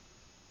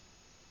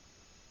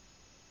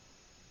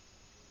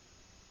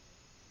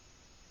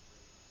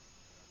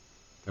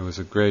 There was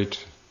a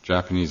great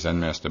Japanese Zen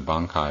master,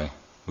 Bankai,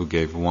 who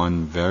gave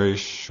one very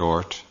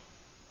short,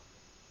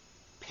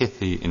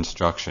 pithy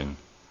instruction,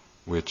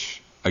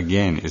 which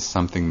again is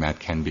something that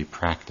can be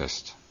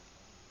practiced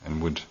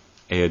and would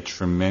add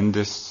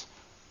tremendous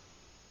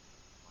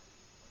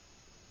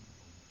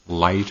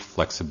light,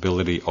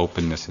 flexibility,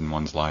 openness in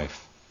one's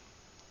life.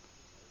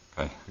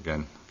 Okay,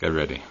 again, get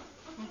ready.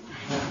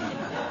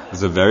 It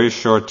was a very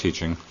short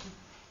teaching.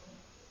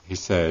 He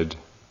said,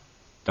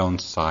 don't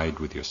side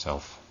with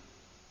yourself.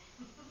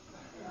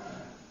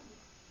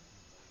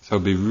 So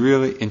it'd be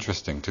really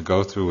interesting to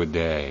go through a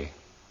day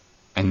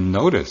and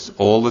notice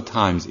all the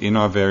times in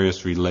our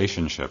various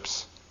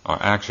relationships, our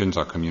actions,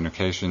 our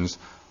communications,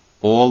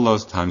 all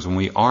those times when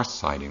we are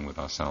siding with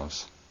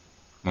ourselves,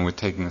 when we're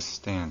taking a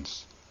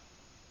stance.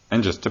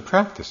 And just to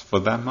practice for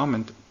that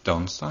moment,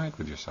 don't side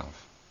with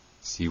yourself.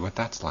 See what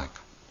that's like.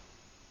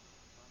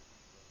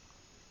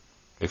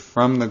 Okay,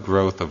 from the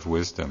growth of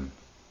wisdom,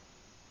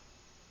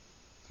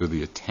 through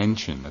the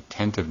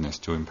attentiveness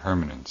to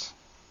impermanence,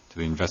 to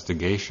the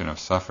investigation of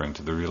suffering,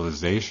 to the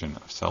realization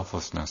of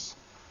selflessness,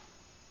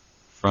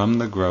 from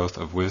the growth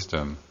of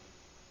wisdom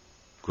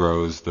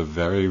grows the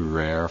very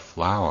rare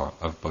flower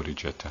of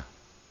bodhicitta,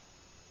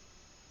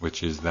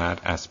 which is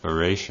that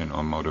aspiration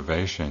or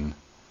motivation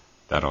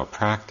that our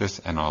practice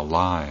and our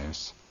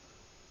lives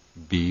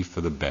be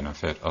for the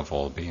benefit of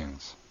all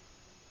beings.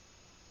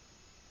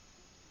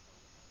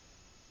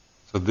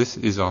 So this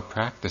is our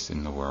practice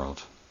in the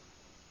world.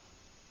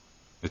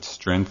 It's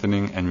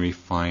strengthening and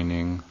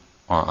refining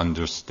our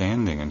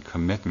understanding and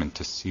commitment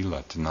to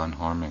sila, to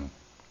non-harming.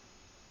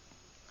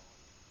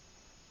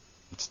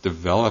 It's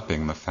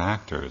developing the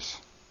factors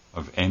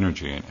of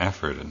energy and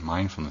effort and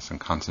mindfulness and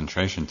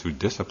concentration through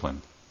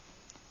discipline.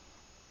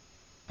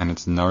 And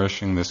it's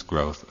nourishing this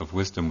growth of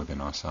wisdom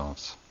within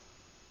ourselves.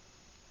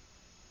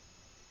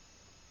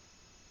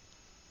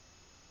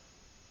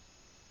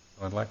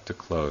 I'd like to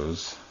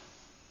close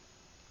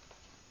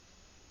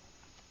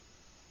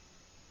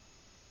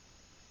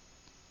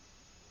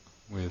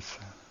with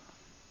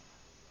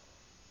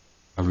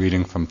a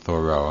reading from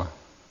Thoreau.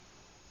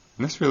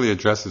 And this really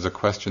addresses a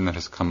question that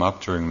has come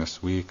up during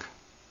this week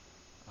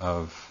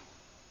of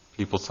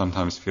people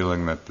sometimes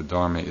feeling that the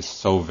Dharma is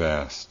so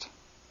vast.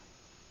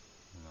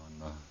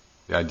 And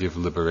the idea of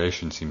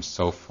liberation seems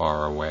so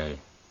far away.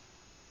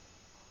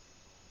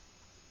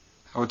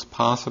 How it's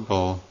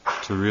possible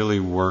to really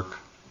work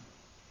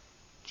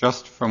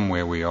just from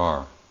where we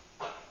are,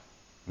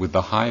 with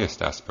the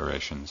highest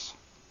aspirations.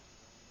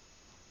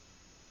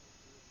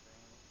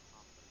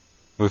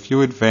 If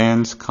you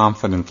advance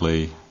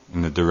confidently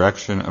in the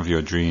direction of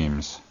your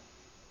dreams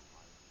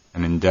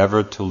and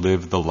endeavor to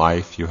live the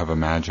life you have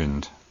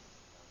imagined,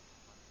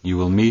 you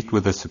will meet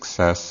with a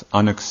success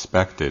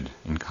unexpected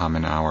in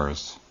common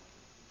hours.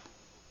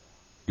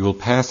 You will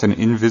pass an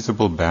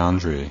invisible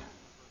boundary.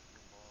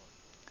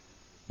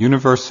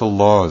 Universal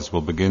laws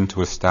will begin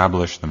to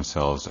establish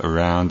themselves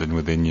around and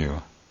within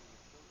you.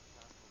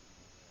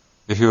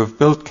 If you have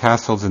built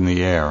castles in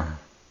the air,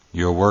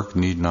 your work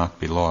need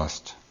not be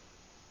lost.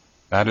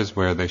 That is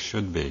where they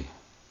should be.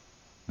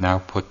 Now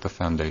put the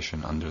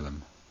foundation under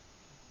them.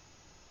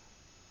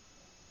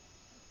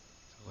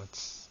 So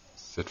let's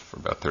sit for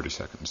about 30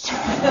 seconds.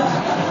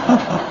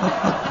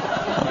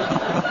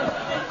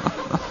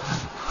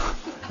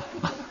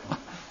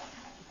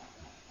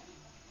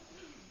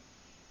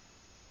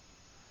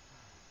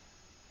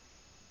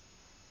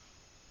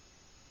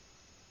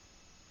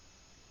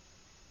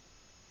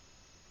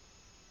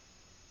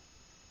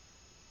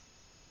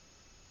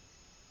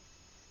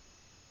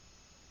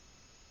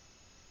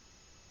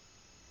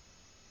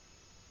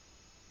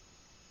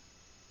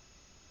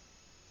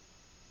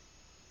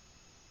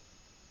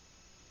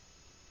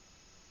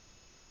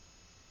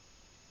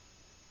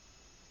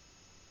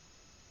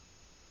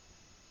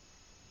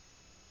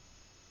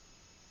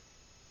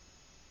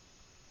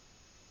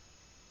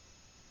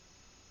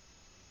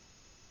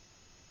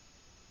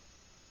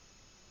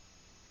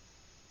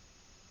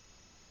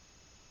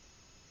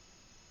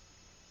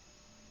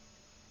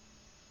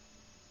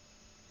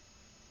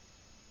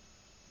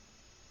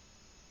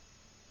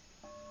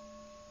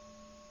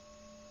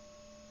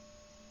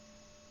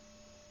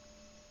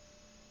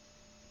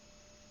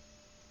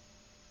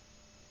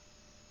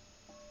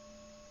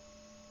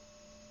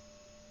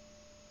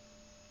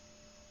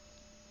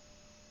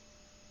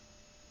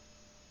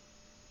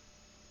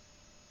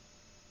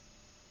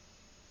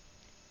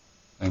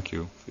 Thank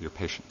you for your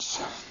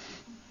patience.